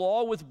goeth to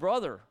law with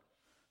brother,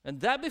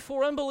 and that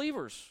before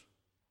unbelievers.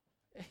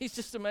 He's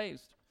just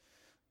amazed.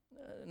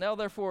 Now,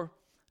 therefore,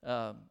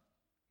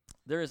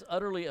 there is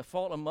utterly a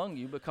fault among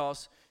you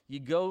because you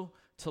go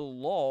to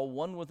law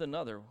one with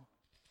another.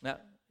 Now,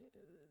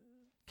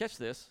 catch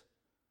this.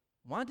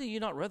 Why do you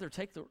not rather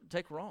take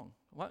wrong?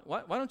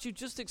 Why don't you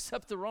just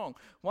accept the wrong?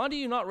 Why do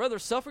you not rather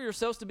suffer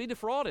yourselves to be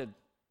defrauded?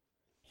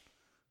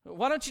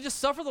 Why don't you just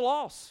suffer the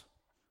loss?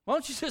 Why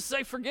don't you just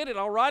say, forget it,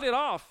 I'll write it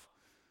off?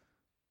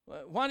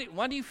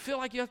 Why do you feel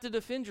like you have to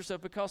defend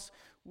yourself? Because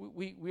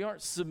we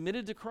aren't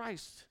submitted to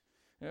Christ.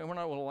 And we're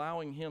not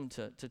allowing him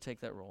to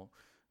take that role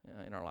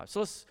in our lives.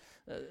 So let's,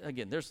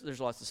 again, there's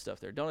lots of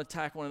stuff there. Don't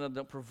attack one another.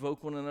 Don't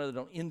provoke one another.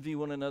 Don't envy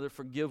one another.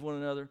 Forgive one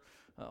another.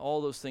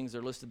 All those things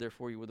are listed there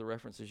for you with the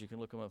references. You can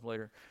look them up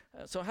later.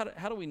 So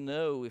how do we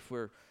know if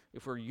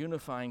we're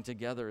unifying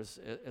together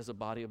as a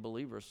body of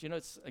believers? You know,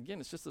 it's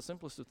just the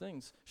simplest of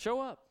things.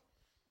 Show up.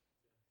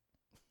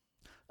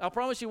 I'll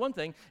promise you one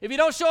thing. If you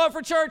don't show up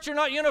for church, you're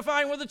not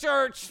unifying with the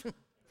church.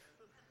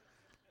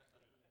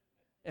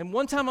 And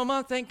one time a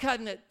month ain't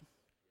cutting it.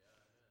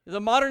 The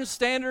modern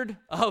standard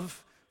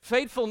of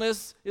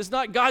faithfulness is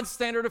not God's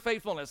standard of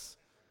faithfulness.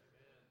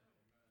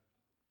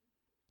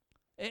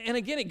 And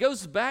again, it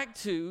goes back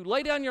to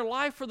lay down your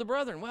life for the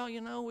brethren. Well,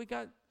 you know, we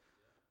got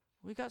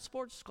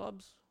sports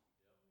clubs.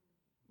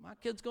 My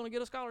kid's going to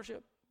get a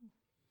scholarship.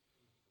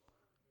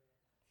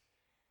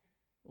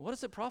 What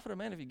does it profit a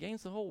man if he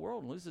gains the whole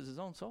world and loses his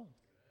own soul?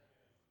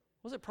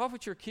 What does it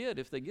profit your kid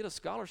if they get a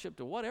scholarship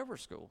to whatever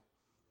school?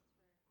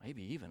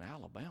 Maybe even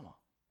Alabama.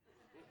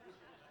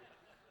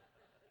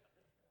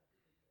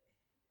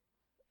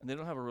 And they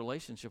don't have a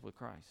relationship with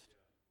Christ.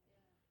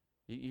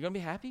 You going to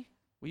be happy?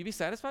 Will you be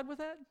satisfied with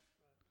that?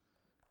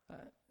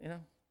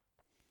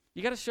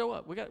 You got to show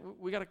up. We got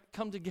to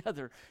come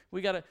together.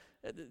 We got to.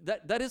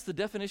 That is the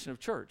definition of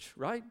church,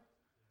 right?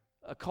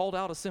 A called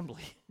out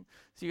assembly.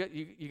 So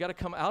you got to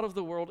come out of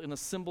the world and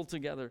assemble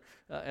together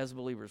as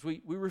believers.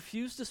 We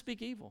refuse to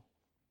speak evil.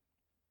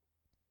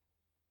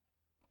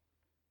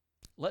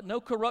 Let no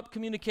corrupt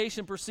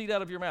communication proceed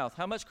out of your mouth.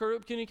 How much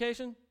corrupt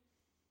communication?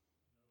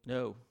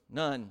 No,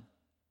 none.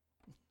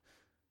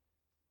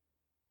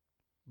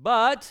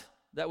 But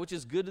that which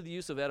is good to the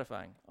use of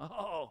edifying.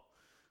 Oh,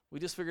 we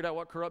just figured out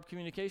what corrupt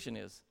communication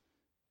is.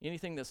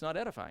 Anything that's not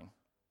edifying,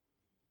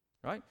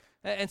 right?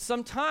 And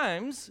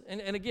sometimes,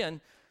 and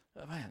again,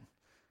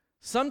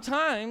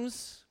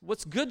 sometimes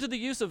what's good to the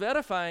use of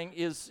edifying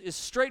is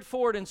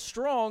straightforward and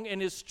strong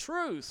and is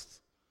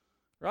truth,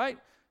 right?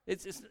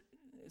 It's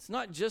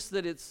not just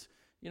that it's,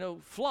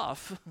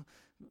 fluff.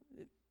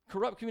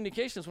 Corrupt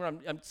communication is when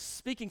I'm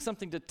speaking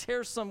something to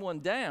tear someone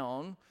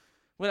down.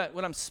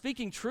 When I'm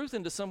speaking truth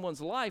into someone's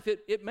life,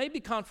 it may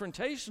be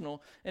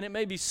confrontational and it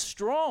may be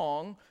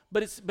strong,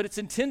 but it's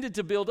intended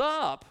to build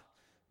up.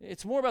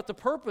 It's more about the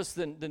purpose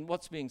than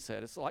what's being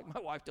said. It's like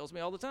my wife tells me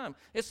all the time.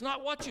 It's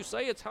not what you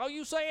say, it's how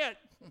you say it.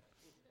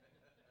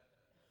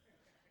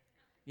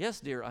 Yes,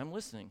 dear, I'm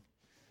listening.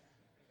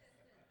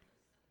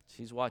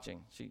 She's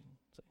watching. She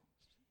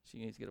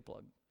needs to get a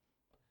plug.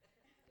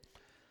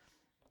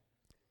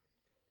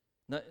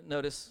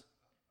 Notice,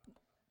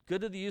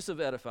 good to the use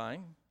of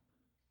edifying.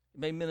 It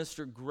may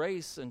minister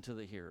grace unto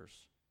the hearers.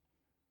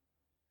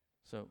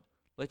 So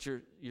let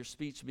your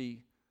speech be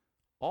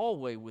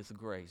always with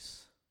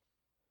grace,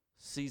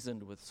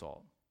 seasoned with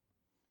salt.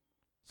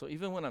 So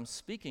even when I'm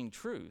speaking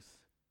truth,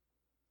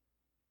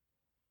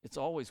 it's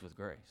always with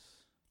grace.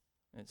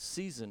 And it's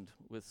seasoned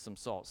with some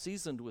salt,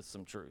 seasoned with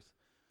some truth.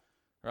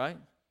 Right?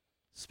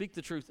 Speak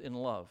the truth in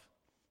love.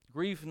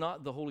 Grieve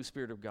not the Holy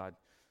Spirit of God.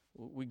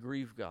 We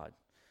grieve God.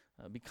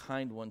 Be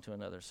kind one to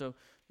another. So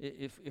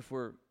if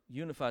we're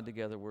unified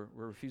together, we're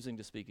refusing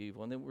to speak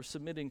evil, and then we're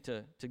submitting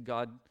to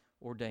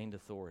God-ordained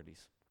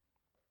authorities.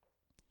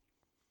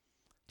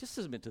 Just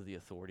submit to the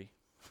authority.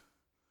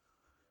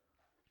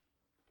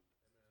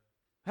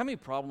 How many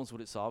problems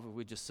would it solve if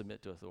we just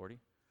submit to authority?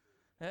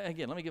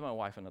 Again, let me give my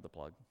wife another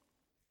plug.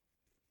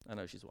 I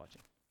know she's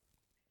watching.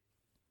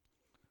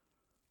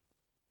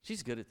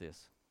 She's good at this.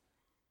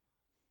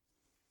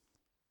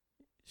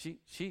 She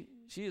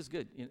is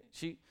good.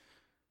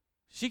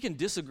 She can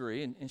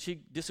disagree, and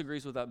she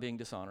disagrees without being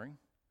dishonoring.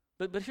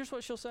 But here's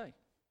what she'll say.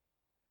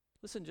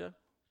 Listen, Joe,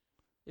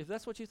 if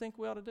that's what you think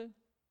we ought to do,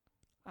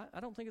 I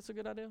don't think it's a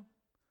good idea,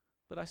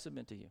 but I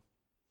submit to you.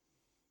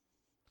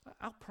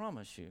 I'll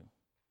promise you,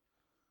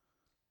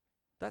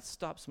 that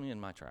stops me in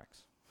my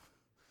tracks.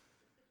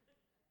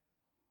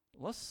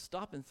 Let's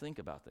stop and think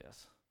about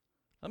this.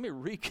 Let me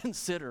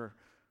reconsider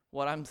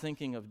what I'm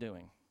thinking of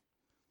doing.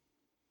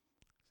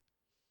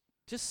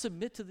 Just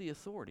submit to the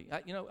authority.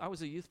 I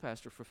was a youth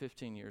pastor for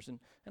 15 years,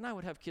 and I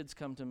would have kids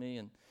come to me,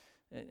 and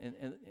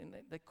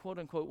they quote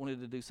unquote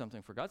wanted to do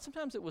something for God.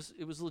 Sometimes it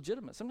was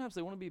legitimate. Sometimes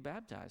they want to be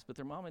baptized, but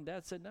their mom and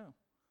dad said no.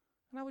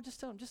 And I would just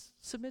tell them, just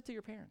submit to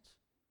your parents.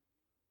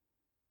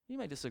 You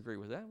may disagree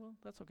with that. Well,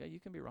 that's okay. You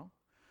can be wrong.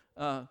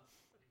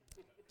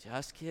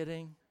 Just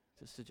kidding.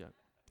 Just a joke.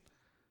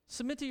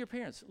 Submit to your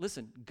parents.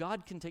 Listen,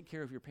 God can take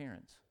care of your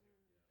parents.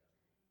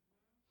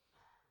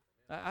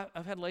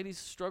 I've had ladies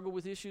struggle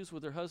with issues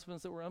with their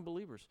husbands that were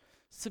unbelievers.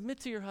 Submit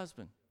to your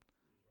husband.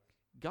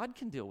 God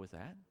can deal with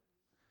that.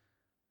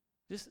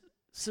 Just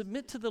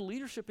submit to the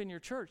leadership in your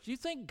church. Do you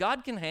think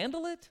God can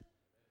handle it?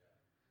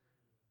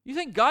 You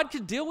think God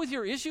can deal with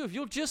your issue if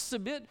you'll just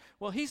submit?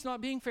 Well, he's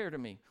not being fair to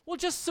me. Well,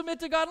 just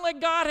submit to God and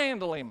let God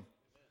handle him.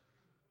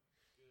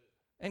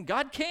 And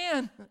God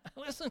can.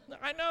 Listen,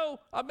 I know.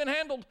 I've been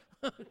handled.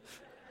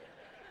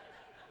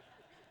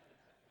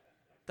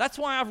 That's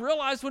why I've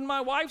realized when my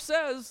wife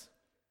says,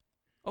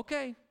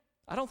 okay,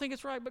 I don't think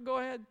it's right, but go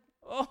ahead.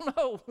 Oh,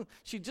 no.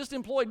 She just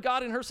employed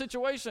God in her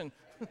situation.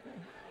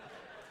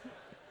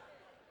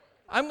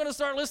 I'm going to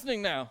start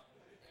listening now.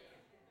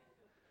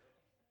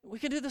 We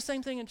can do the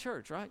same thing in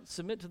church, right?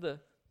 Submit to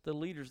the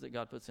leaders that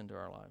God puts into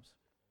our lives.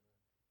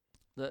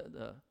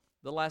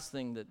 The last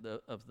thing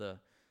that of the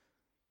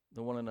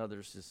one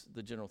another's is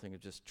the general thing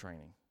of just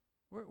training.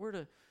 We're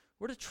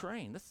to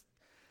train.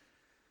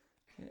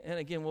 And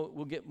again,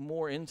 we'll get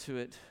more into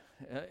it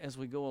as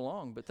we go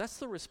along, but that's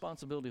the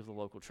responsibility of the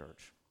local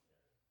church.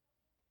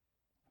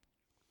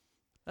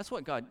 That's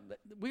what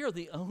we are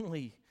the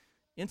only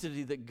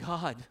entity that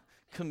God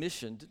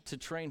commissioned to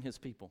train his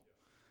people.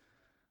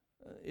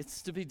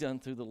 It's to be done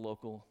through the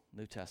local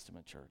New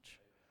Testament church.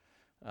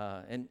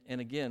 And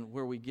again,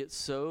 where we get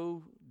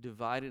so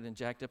divided and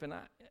jacked up, and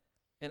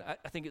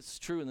I think it's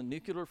true in the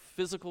nuclear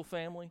physical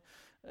family,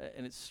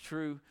 and it's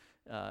true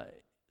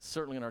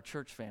certainly in our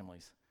church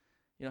families.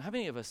 You know, how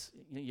many of us,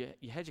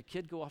 you had your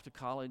kid go off to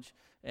college,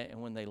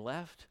 and when they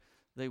left,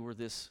 they were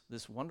this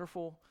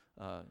wonderful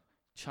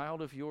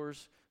child of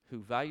yours who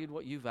valued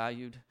what you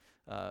valued,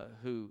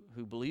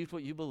 who believed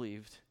what you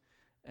believed,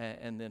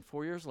 and then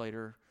 4 years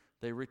later,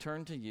 they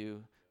returned to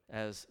you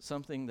as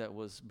something that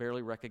was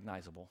barely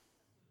recognizable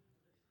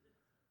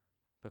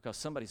because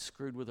somebody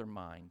screwed with their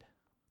mind.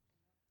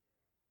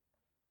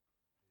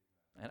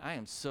 And I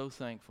am so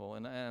thankful,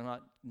 and I'm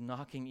not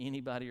knocking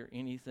anybody or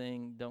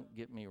anything, don't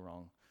get me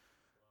wrong.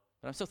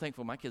 But I'm so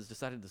thankful my kids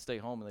decided to stay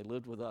home and they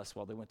lived with us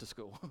while they went to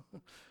school.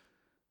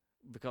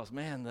 Because,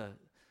 the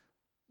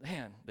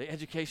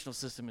educational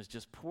system is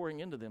just pouring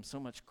into them so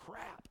much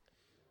crap.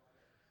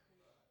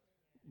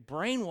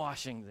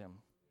 Brainwashing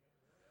them.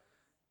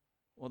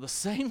 Well, the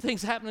same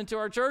thing's happening to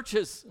our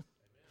churches.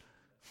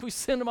 We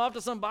send them off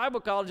to some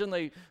Bible college and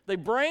they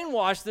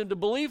brainwash them to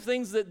believe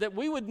things that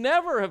we would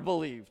never have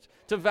believed,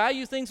 to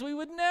value things we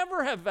would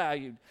never have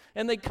valued.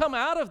 And they come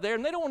out of there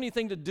and they don't want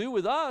anything to do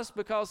with us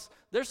because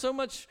they're so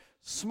much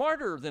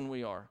smarter than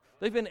we are.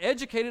 They've been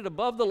educated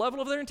above the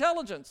level of their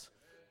intelligence.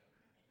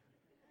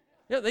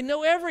 Yeah, they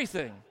know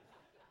everything.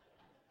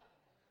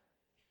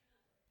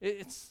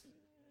 It's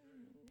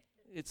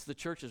the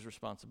church's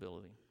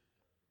responsibility.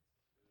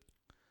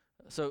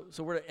 So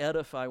we're to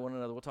edify one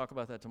another. We'll talk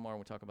about that tomorrow when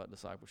we talk about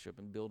discipleship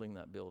and building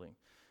that building.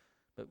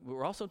 But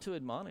we're also to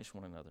admonish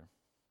one another.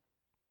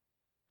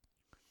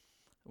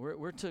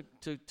 We're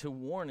to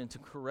warn and to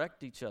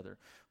correct each other.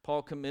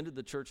 Paul commended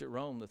the church at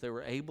Rome that they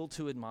were able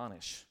to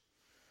admonish.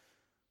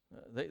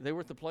 They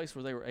were at the place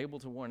where they were able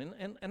to warn.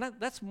 And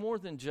that's more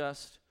than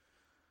just,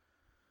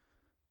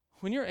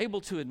 when you're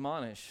able to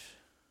admonish,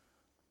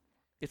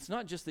 it's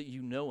not just that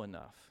you know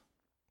enough.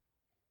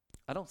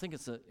 I don't think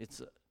it's an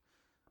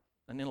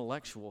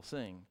intellectual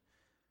thing.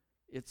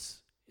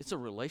 It's a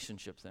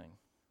relationship thing.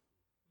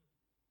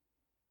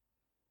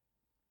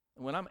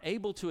 When I'm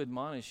able to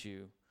admonish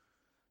you,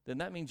 then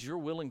that means you're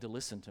willing to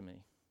listen to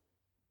me.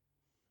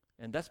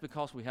 And that's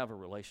because we have a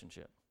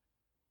relationship.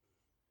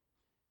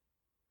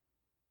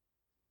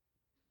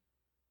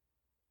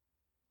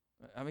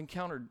 I've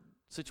encountered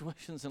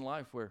situations in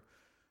life where,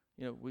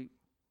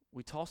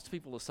 we tossed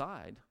people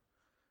aside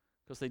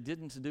because they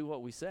didn't do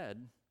what we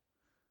said.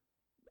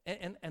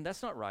 And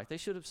that's not right. They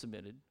should have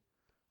submitted.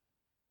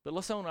 But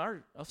let's own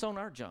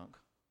our junk.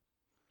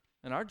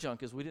 And our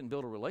junk is we didn't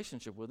build a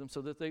relationship with them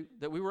so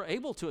that we were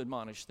able to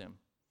admonish them.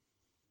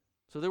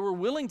 So they were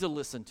willing to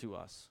listen to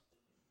us.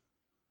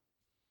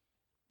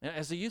 And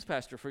as a youth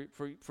pastor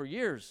for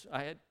years,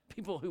 I had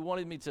people who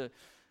wanted me to,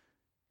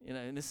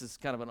 and this is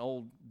kind of an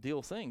old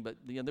deal thing, but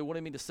they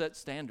wanted me to set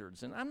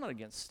standards. And I'm not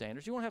against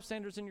standards. You want to have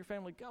standards in your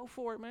family? Go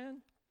for it, man.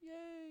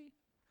 Yay.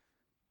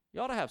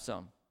 You ought to have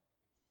some.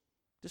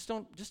 Just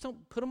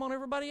don't put them on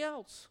everybody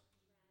else.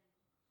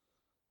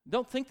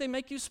 Don't think they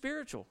make you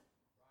spiritual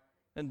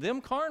and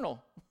them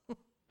carnal.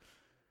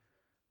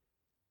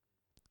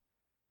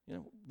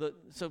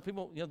 So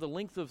people, the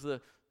length of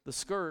the the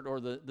skirt or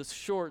the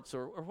shorts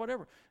or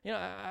whatever. You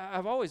know,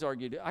 I've always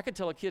argued, I could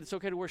tell a kid it's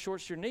okay to wear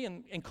shorts to your knee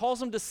and cause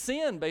them to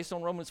sin based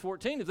on Romans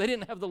 14 if they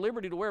didn't have the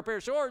liberty to wear a pair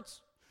of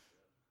shorts.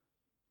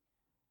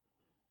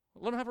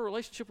 Let them have a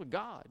relationship with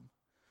God.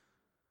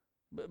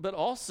 But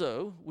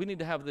also, we need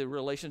to have the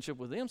relationship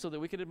with them so that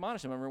we could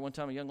admonish them. I remember one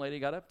time a young lady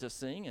got up to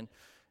sing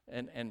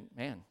and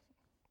man,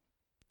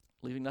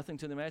 leaving nothing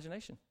to the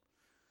imagination.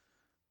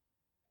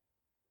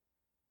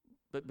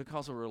 But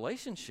because of a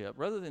relationship,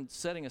 rather than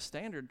setting a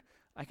standard,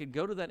 I could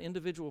go to that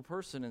individual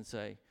person and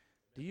say,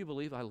 do you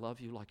believe I love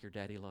you like your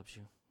daddy loves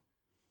you?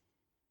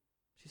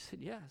 She said,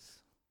 yes.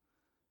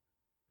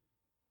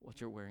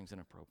 What you're wearing is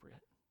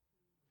inappropriate.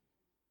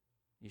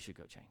 You should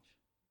go change.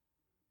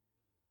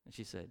 And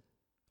she said,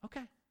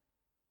 okay.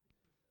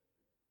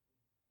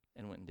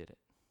 And went and did it.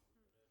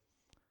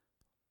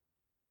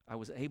 I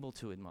was able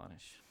to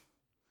admonish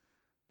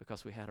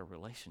because we had a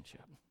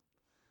relationship.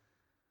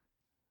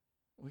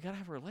 We got to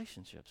have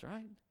relationships,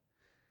 right?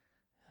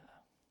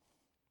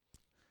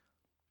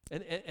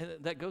 And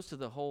that goes to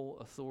the whole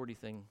authority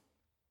thing,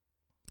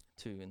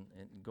 too, and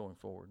going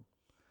forward.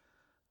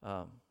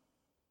 2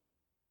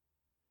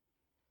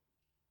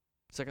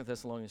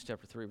 Thessalonians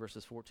chapter 3,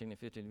 verses 14 and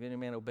 15. If any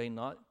man obey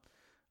not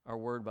our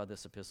word by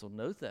this epistle,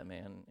 note that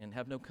man and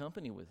have no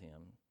company with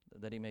him,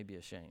 that he may be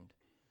ashamed.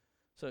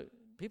 So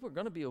people are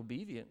going to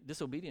be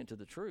disobedient to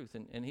the truth.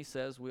 And he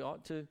says we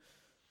ought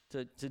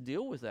to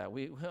deal with that.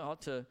 We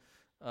ought to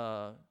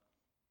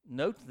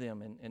note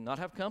them and not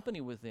have company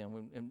with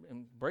them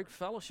and break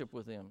fellowship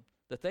with them,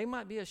 that they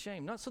might be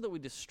ashamed, not so that we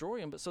destroy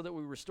them, but so that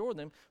we restore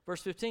them.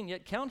 Verse 15,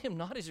 yet count him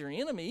not as your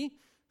enemy.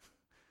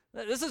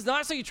 This is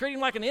not so you treat him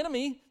like an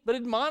enemy, but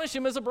admonish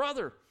him as a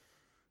brother.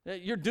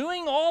 You're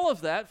doing all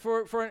of that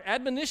for an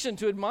admonition,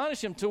 to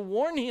admonish him, to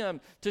warn him,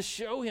 to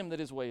show him that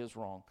his way is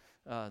wrong.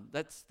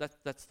 That's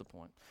the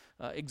point.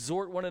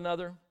 Exhort one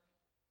another.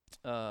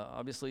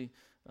 Obviously,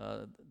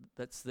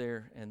 that's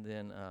there. And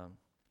then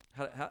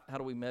how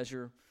do we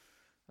measure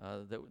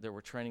that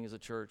we're training as a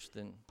church?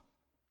 Then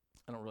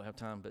I don't really have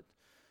time, but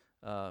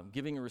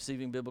giving and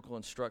receiving biblical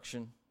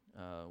instruction.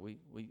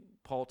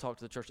 Paul talked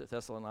to the church at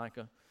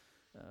Thessalonica.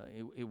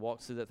 He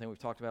walks through that thing we've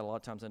talked about a lot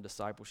of times in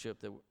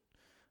discipleship, that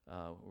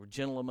we're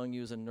gentle among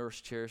you as a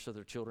nurse cherishes of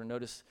their children.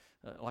 Notice,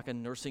 like a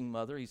nursing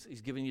mother,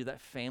 he's giving you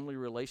that family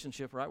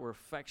relationship, right? We're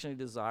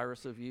affectionately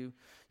desirous of you.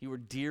 You were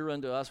dear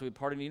unto us. We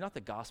pardon you, not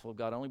the gospel of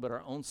God only, but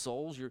our own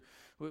souls.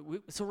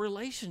 It's a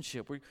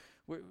relationship. We're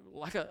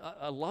like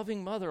a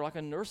loving mother, like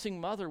a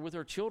nursing mother with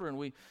her children.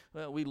 We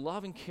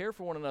love and care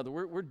for one another.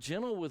 We're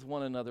gentle with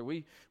one another.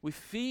 We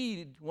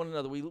feed one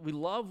another. We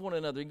love one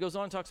another. He goes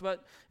on and talks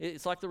about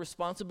it's like the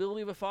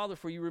responsibility of a father.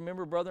 For you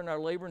remember, brethren, our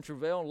labor and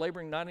travail and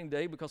laboring night and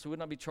day, because we would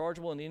not be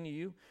chargeable in any of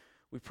you.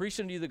 We preached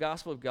unto you the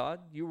gospel of God.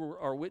 You were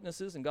our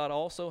witnesses, and God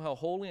also, how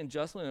holy and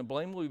justly and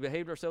blameably we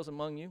behaved ourselves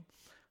among you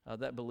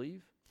that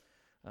believe.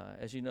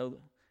 As you know,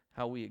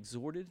 how we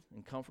exhorted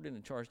and comforted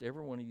and charged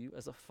every one of you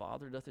as a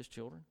father doth his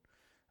children.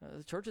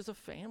 The church is a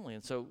family,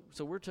 and so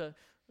we're to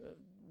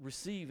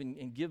receive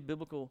and give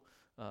biblical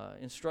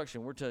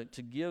instruction. We're to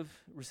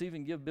receive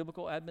and give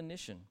biblical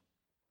admonition.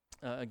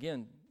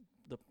 Again,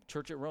 the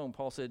church at Rome,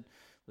 Paul said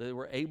they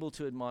were able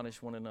to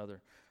admonish one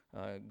another.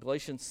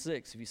 Galatians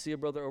 6, if you see a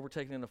brother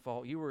overtaken in a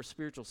fault, you were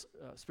spiritual,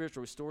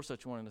 restore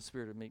such one in a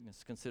spirit of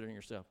meekness, considering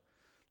yourself,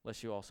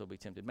 lest you also be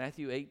tempted.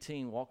 Matthew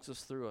 18 walks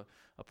us through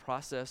a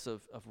process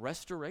of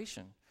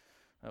restoration.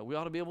 We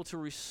ought to be able to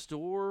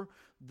restore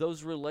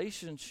those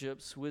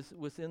relationships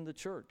within the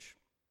church.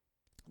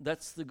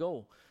 That's the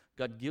goal.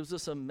 God gives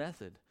us a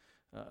method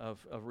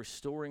of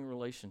restoring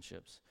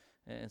relationships.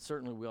 And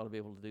certainly we ought to be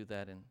able to do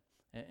that, and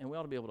we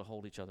ought to be able to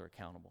hold each other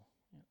accountable.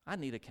 I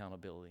need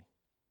accountability.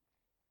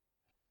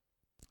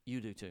 You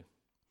do too.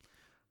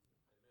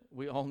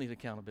 We all need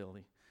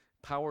accountability.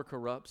 Power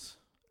corrupts.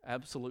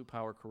 Absolute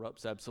power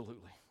corrupts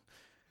absolutely.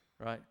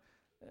 Right?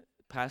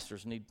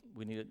 Pastors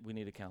we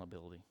need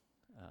accountability.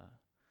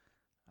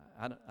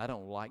 I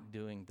don't like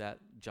doing that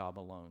job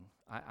alone.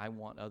 I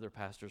want other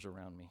pastors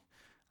around me.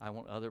 I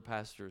want other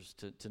pastors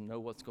to know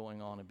what's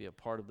going on and be a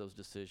part of those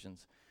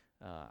decisions.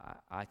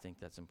 I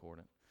think that's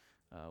important.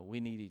 We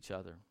need each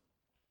other.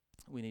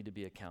 We need to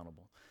be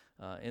accountable.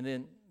 And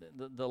then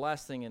the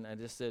last thing, and I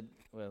just said,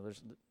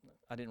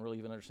 I didn't really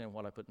even understand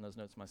what I put in those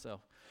notes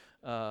myself.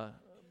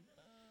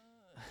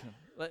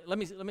 Let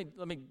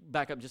me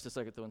back up just a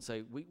second though and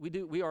say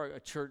we are a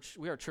church.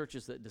 We are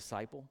churches that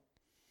disciple.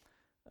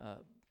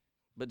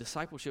 But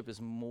discipleship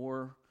is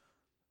more,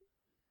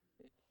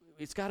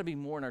 it's got to be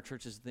more in our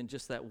churches than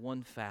just that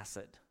one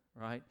facet,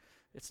 right?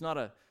 It's not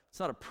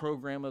a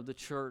program of the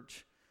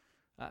church.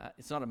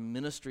 It's not a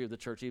ministry of the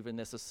church even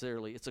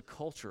necessarily. It's a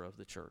culture of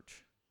the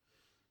church,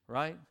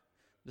 right?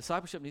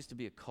 Discipleship needs to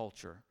be a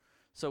culture.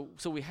 So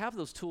we have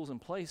those tools in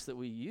place that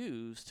we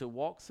use to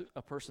walk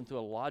a person through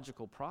a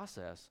logical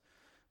process,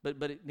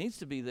 but it needs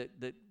to be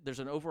that there's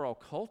an overall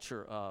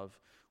culture of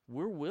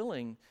we're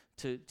willing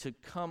to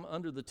come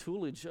under the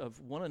tutelage of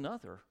one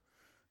another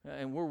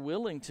And we're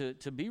willing to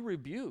be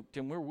rebuked,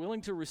 and we're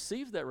willing to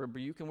receive that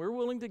rebuke, and we're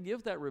willing to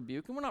give that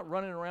rebuke, and we're not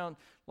running around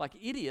like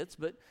idiots,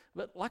 but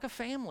like a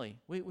family.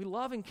 We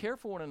love and care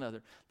for one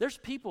another. There's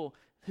people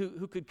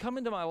who could come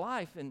into my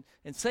life and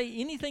say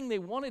anything they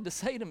wanted to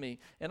say to me,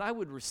 and I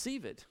would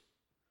receive it.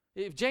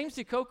 If James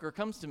T. Coker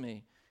comes to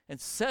me and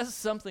says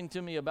something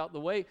to me about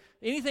the way,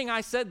 anything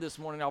I said this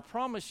morning, I'll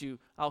promise you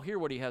I'll hear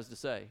what he has to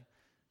say.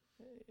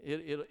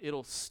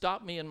 It'll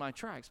stop me in my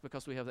tracks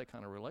because we have that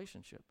kind of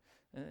relationship.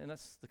 And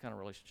that's the kind of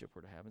relationship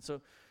we're to have. And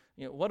so,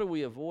 what do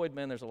we avoid?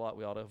 Man, there's a lot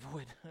we ought to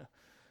avoid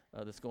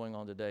that's going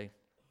on today.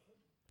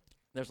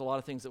 There's a lot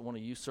of things that want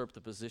to usurp the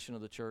position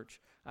of the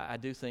church. I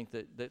do think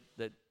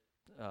that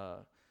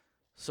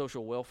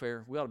social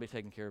welfare, we ought to be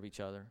taking care of each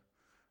other.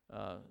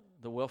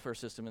 The welfare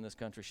system in this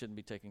country shouldn't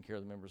be taking care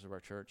of the members of our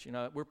church.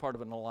 We're part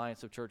of an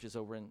alliance of churches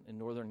over in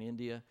northern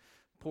India.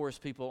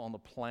 Poorest people on the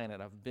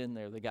planet. I've been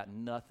there. They got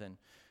nothing.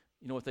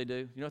 You know what they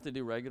do? You know what they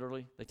do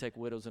regularly? They take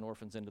widows and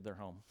orphans into their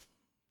home.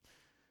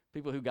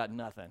 People who got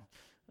nothing.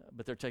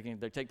 But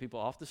they take people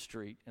off the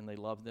street, and they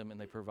love them, and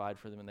they provide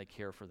for them, and they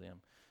care for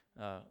them.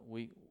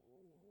 We're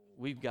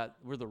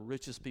the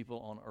richest people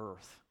on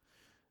earth,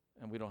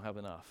 and we don't have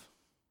enough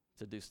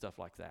to do stuff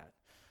like that.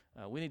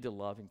 We need to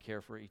love and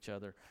care for each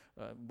other.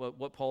 But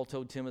what Paul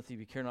told Timothy,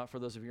 if you care not for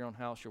those of your own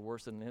house, you're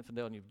worse than an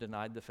infidel, and you've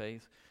denied the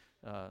faith.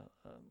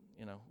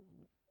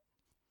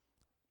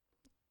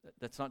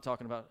 That's not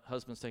talking about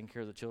husbands taking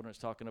care of the children. It's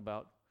talking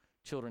about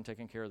children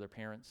taking care of their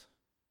parents.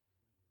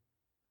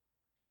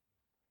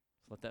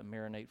 Let that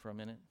marinate for a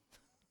minute.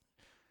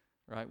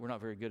 Right? We're not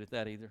very good at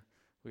that either.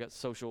 We got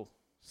social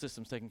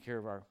systems taking care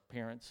of our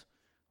parents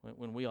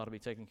when we ought to be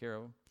taking care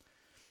of them.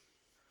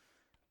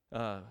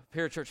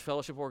 Parachurch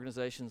fellowship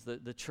organizations,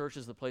 the church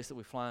is the place that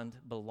we find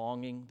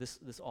belonging. This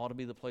ought to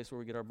be the place where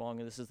we get our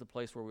belonging. This is the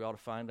place where we ought to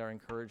find our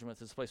encouragement.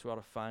 This is the place where we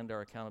ought to find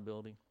our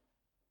accountability.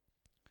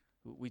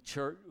 We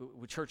church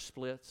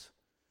splits.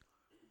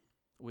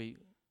 We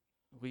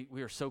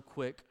are so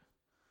quick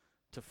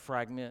to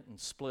fragment and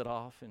split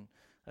off, and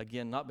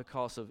again, not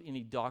because of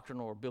any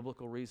doctrinal or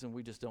biblical reason.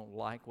 We just don't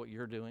like what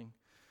you're doing,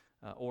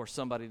 or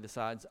somebody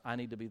decides I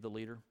need to be the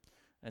leader,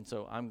 and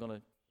so I'm going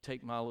to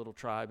take my little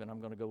tribe and I'm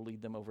going to go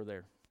lead them over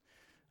there.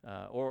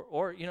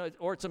 Or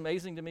it's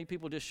amazing to me.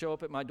 People just show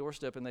up at my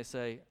doorstep and they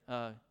say,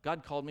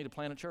 "God called me to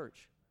plant a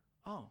church."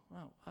 Oh,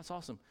 wow, that's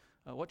awesome.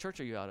 What church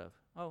are you out of?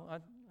 Oh,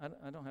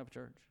 I don't have a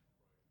church.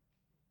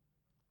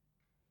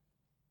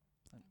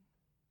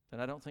 Then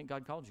I don't think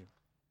God called you.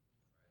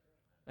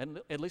 And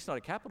at least not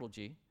a capital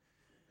G.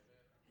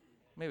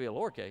 Maybe a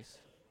lowercase.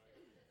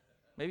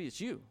 Maybe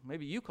it's you.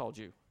 Maybe you called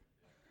you.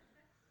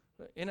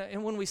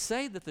 And when we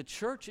say that the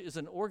church is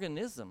an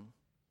organism,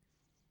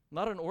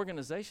 not an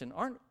organization,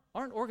 aren't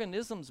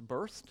organisms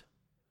birthed?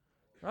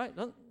 Right?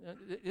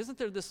 Isn't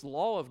there this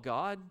law of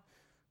God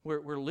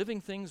where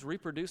living things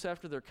reproduce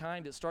after their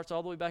kind? It starts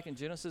all the way back in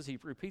Genesis. He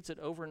repeats it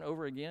over and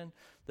over again,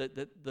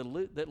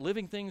 that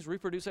living things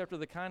reproduce after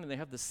the kind, and they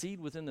have the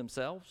seed within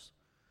themselves.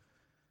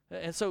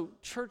 And so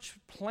church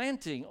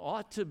planting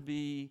ought to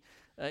be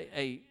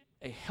a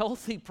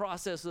healthy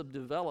process of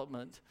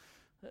development,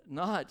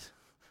 not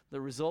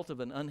the result of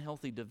an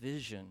unhealthy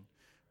division,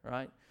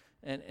 right?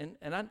 And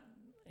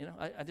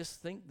I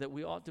just think that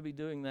we ought to be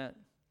doing that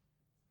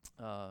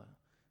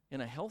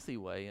in a healthy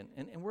way,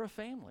 and we're a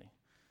family.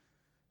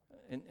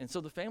 And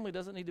so the family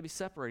doesn't need to be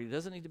separated. It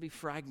doesn't need to be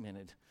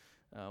fragmented.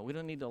 We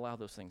don't need to allow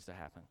those things to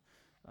happen.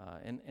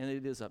 And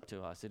it is up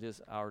to us. It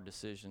is our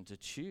decision to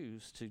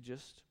choose to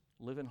just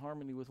live in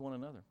harmony with one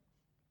another.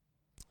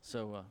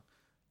 So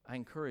I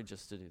encourage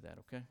us to do that,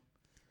 okay?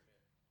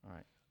 All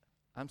right.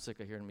 I'm sick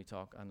of hearing me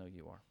talk. I know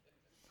you are.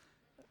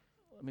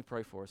 Let me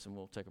pray for us, and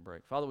we'll take a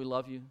break. Father, we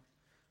love you.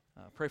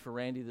 Pray for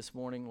Randy this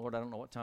morning. Lord, I don't know what time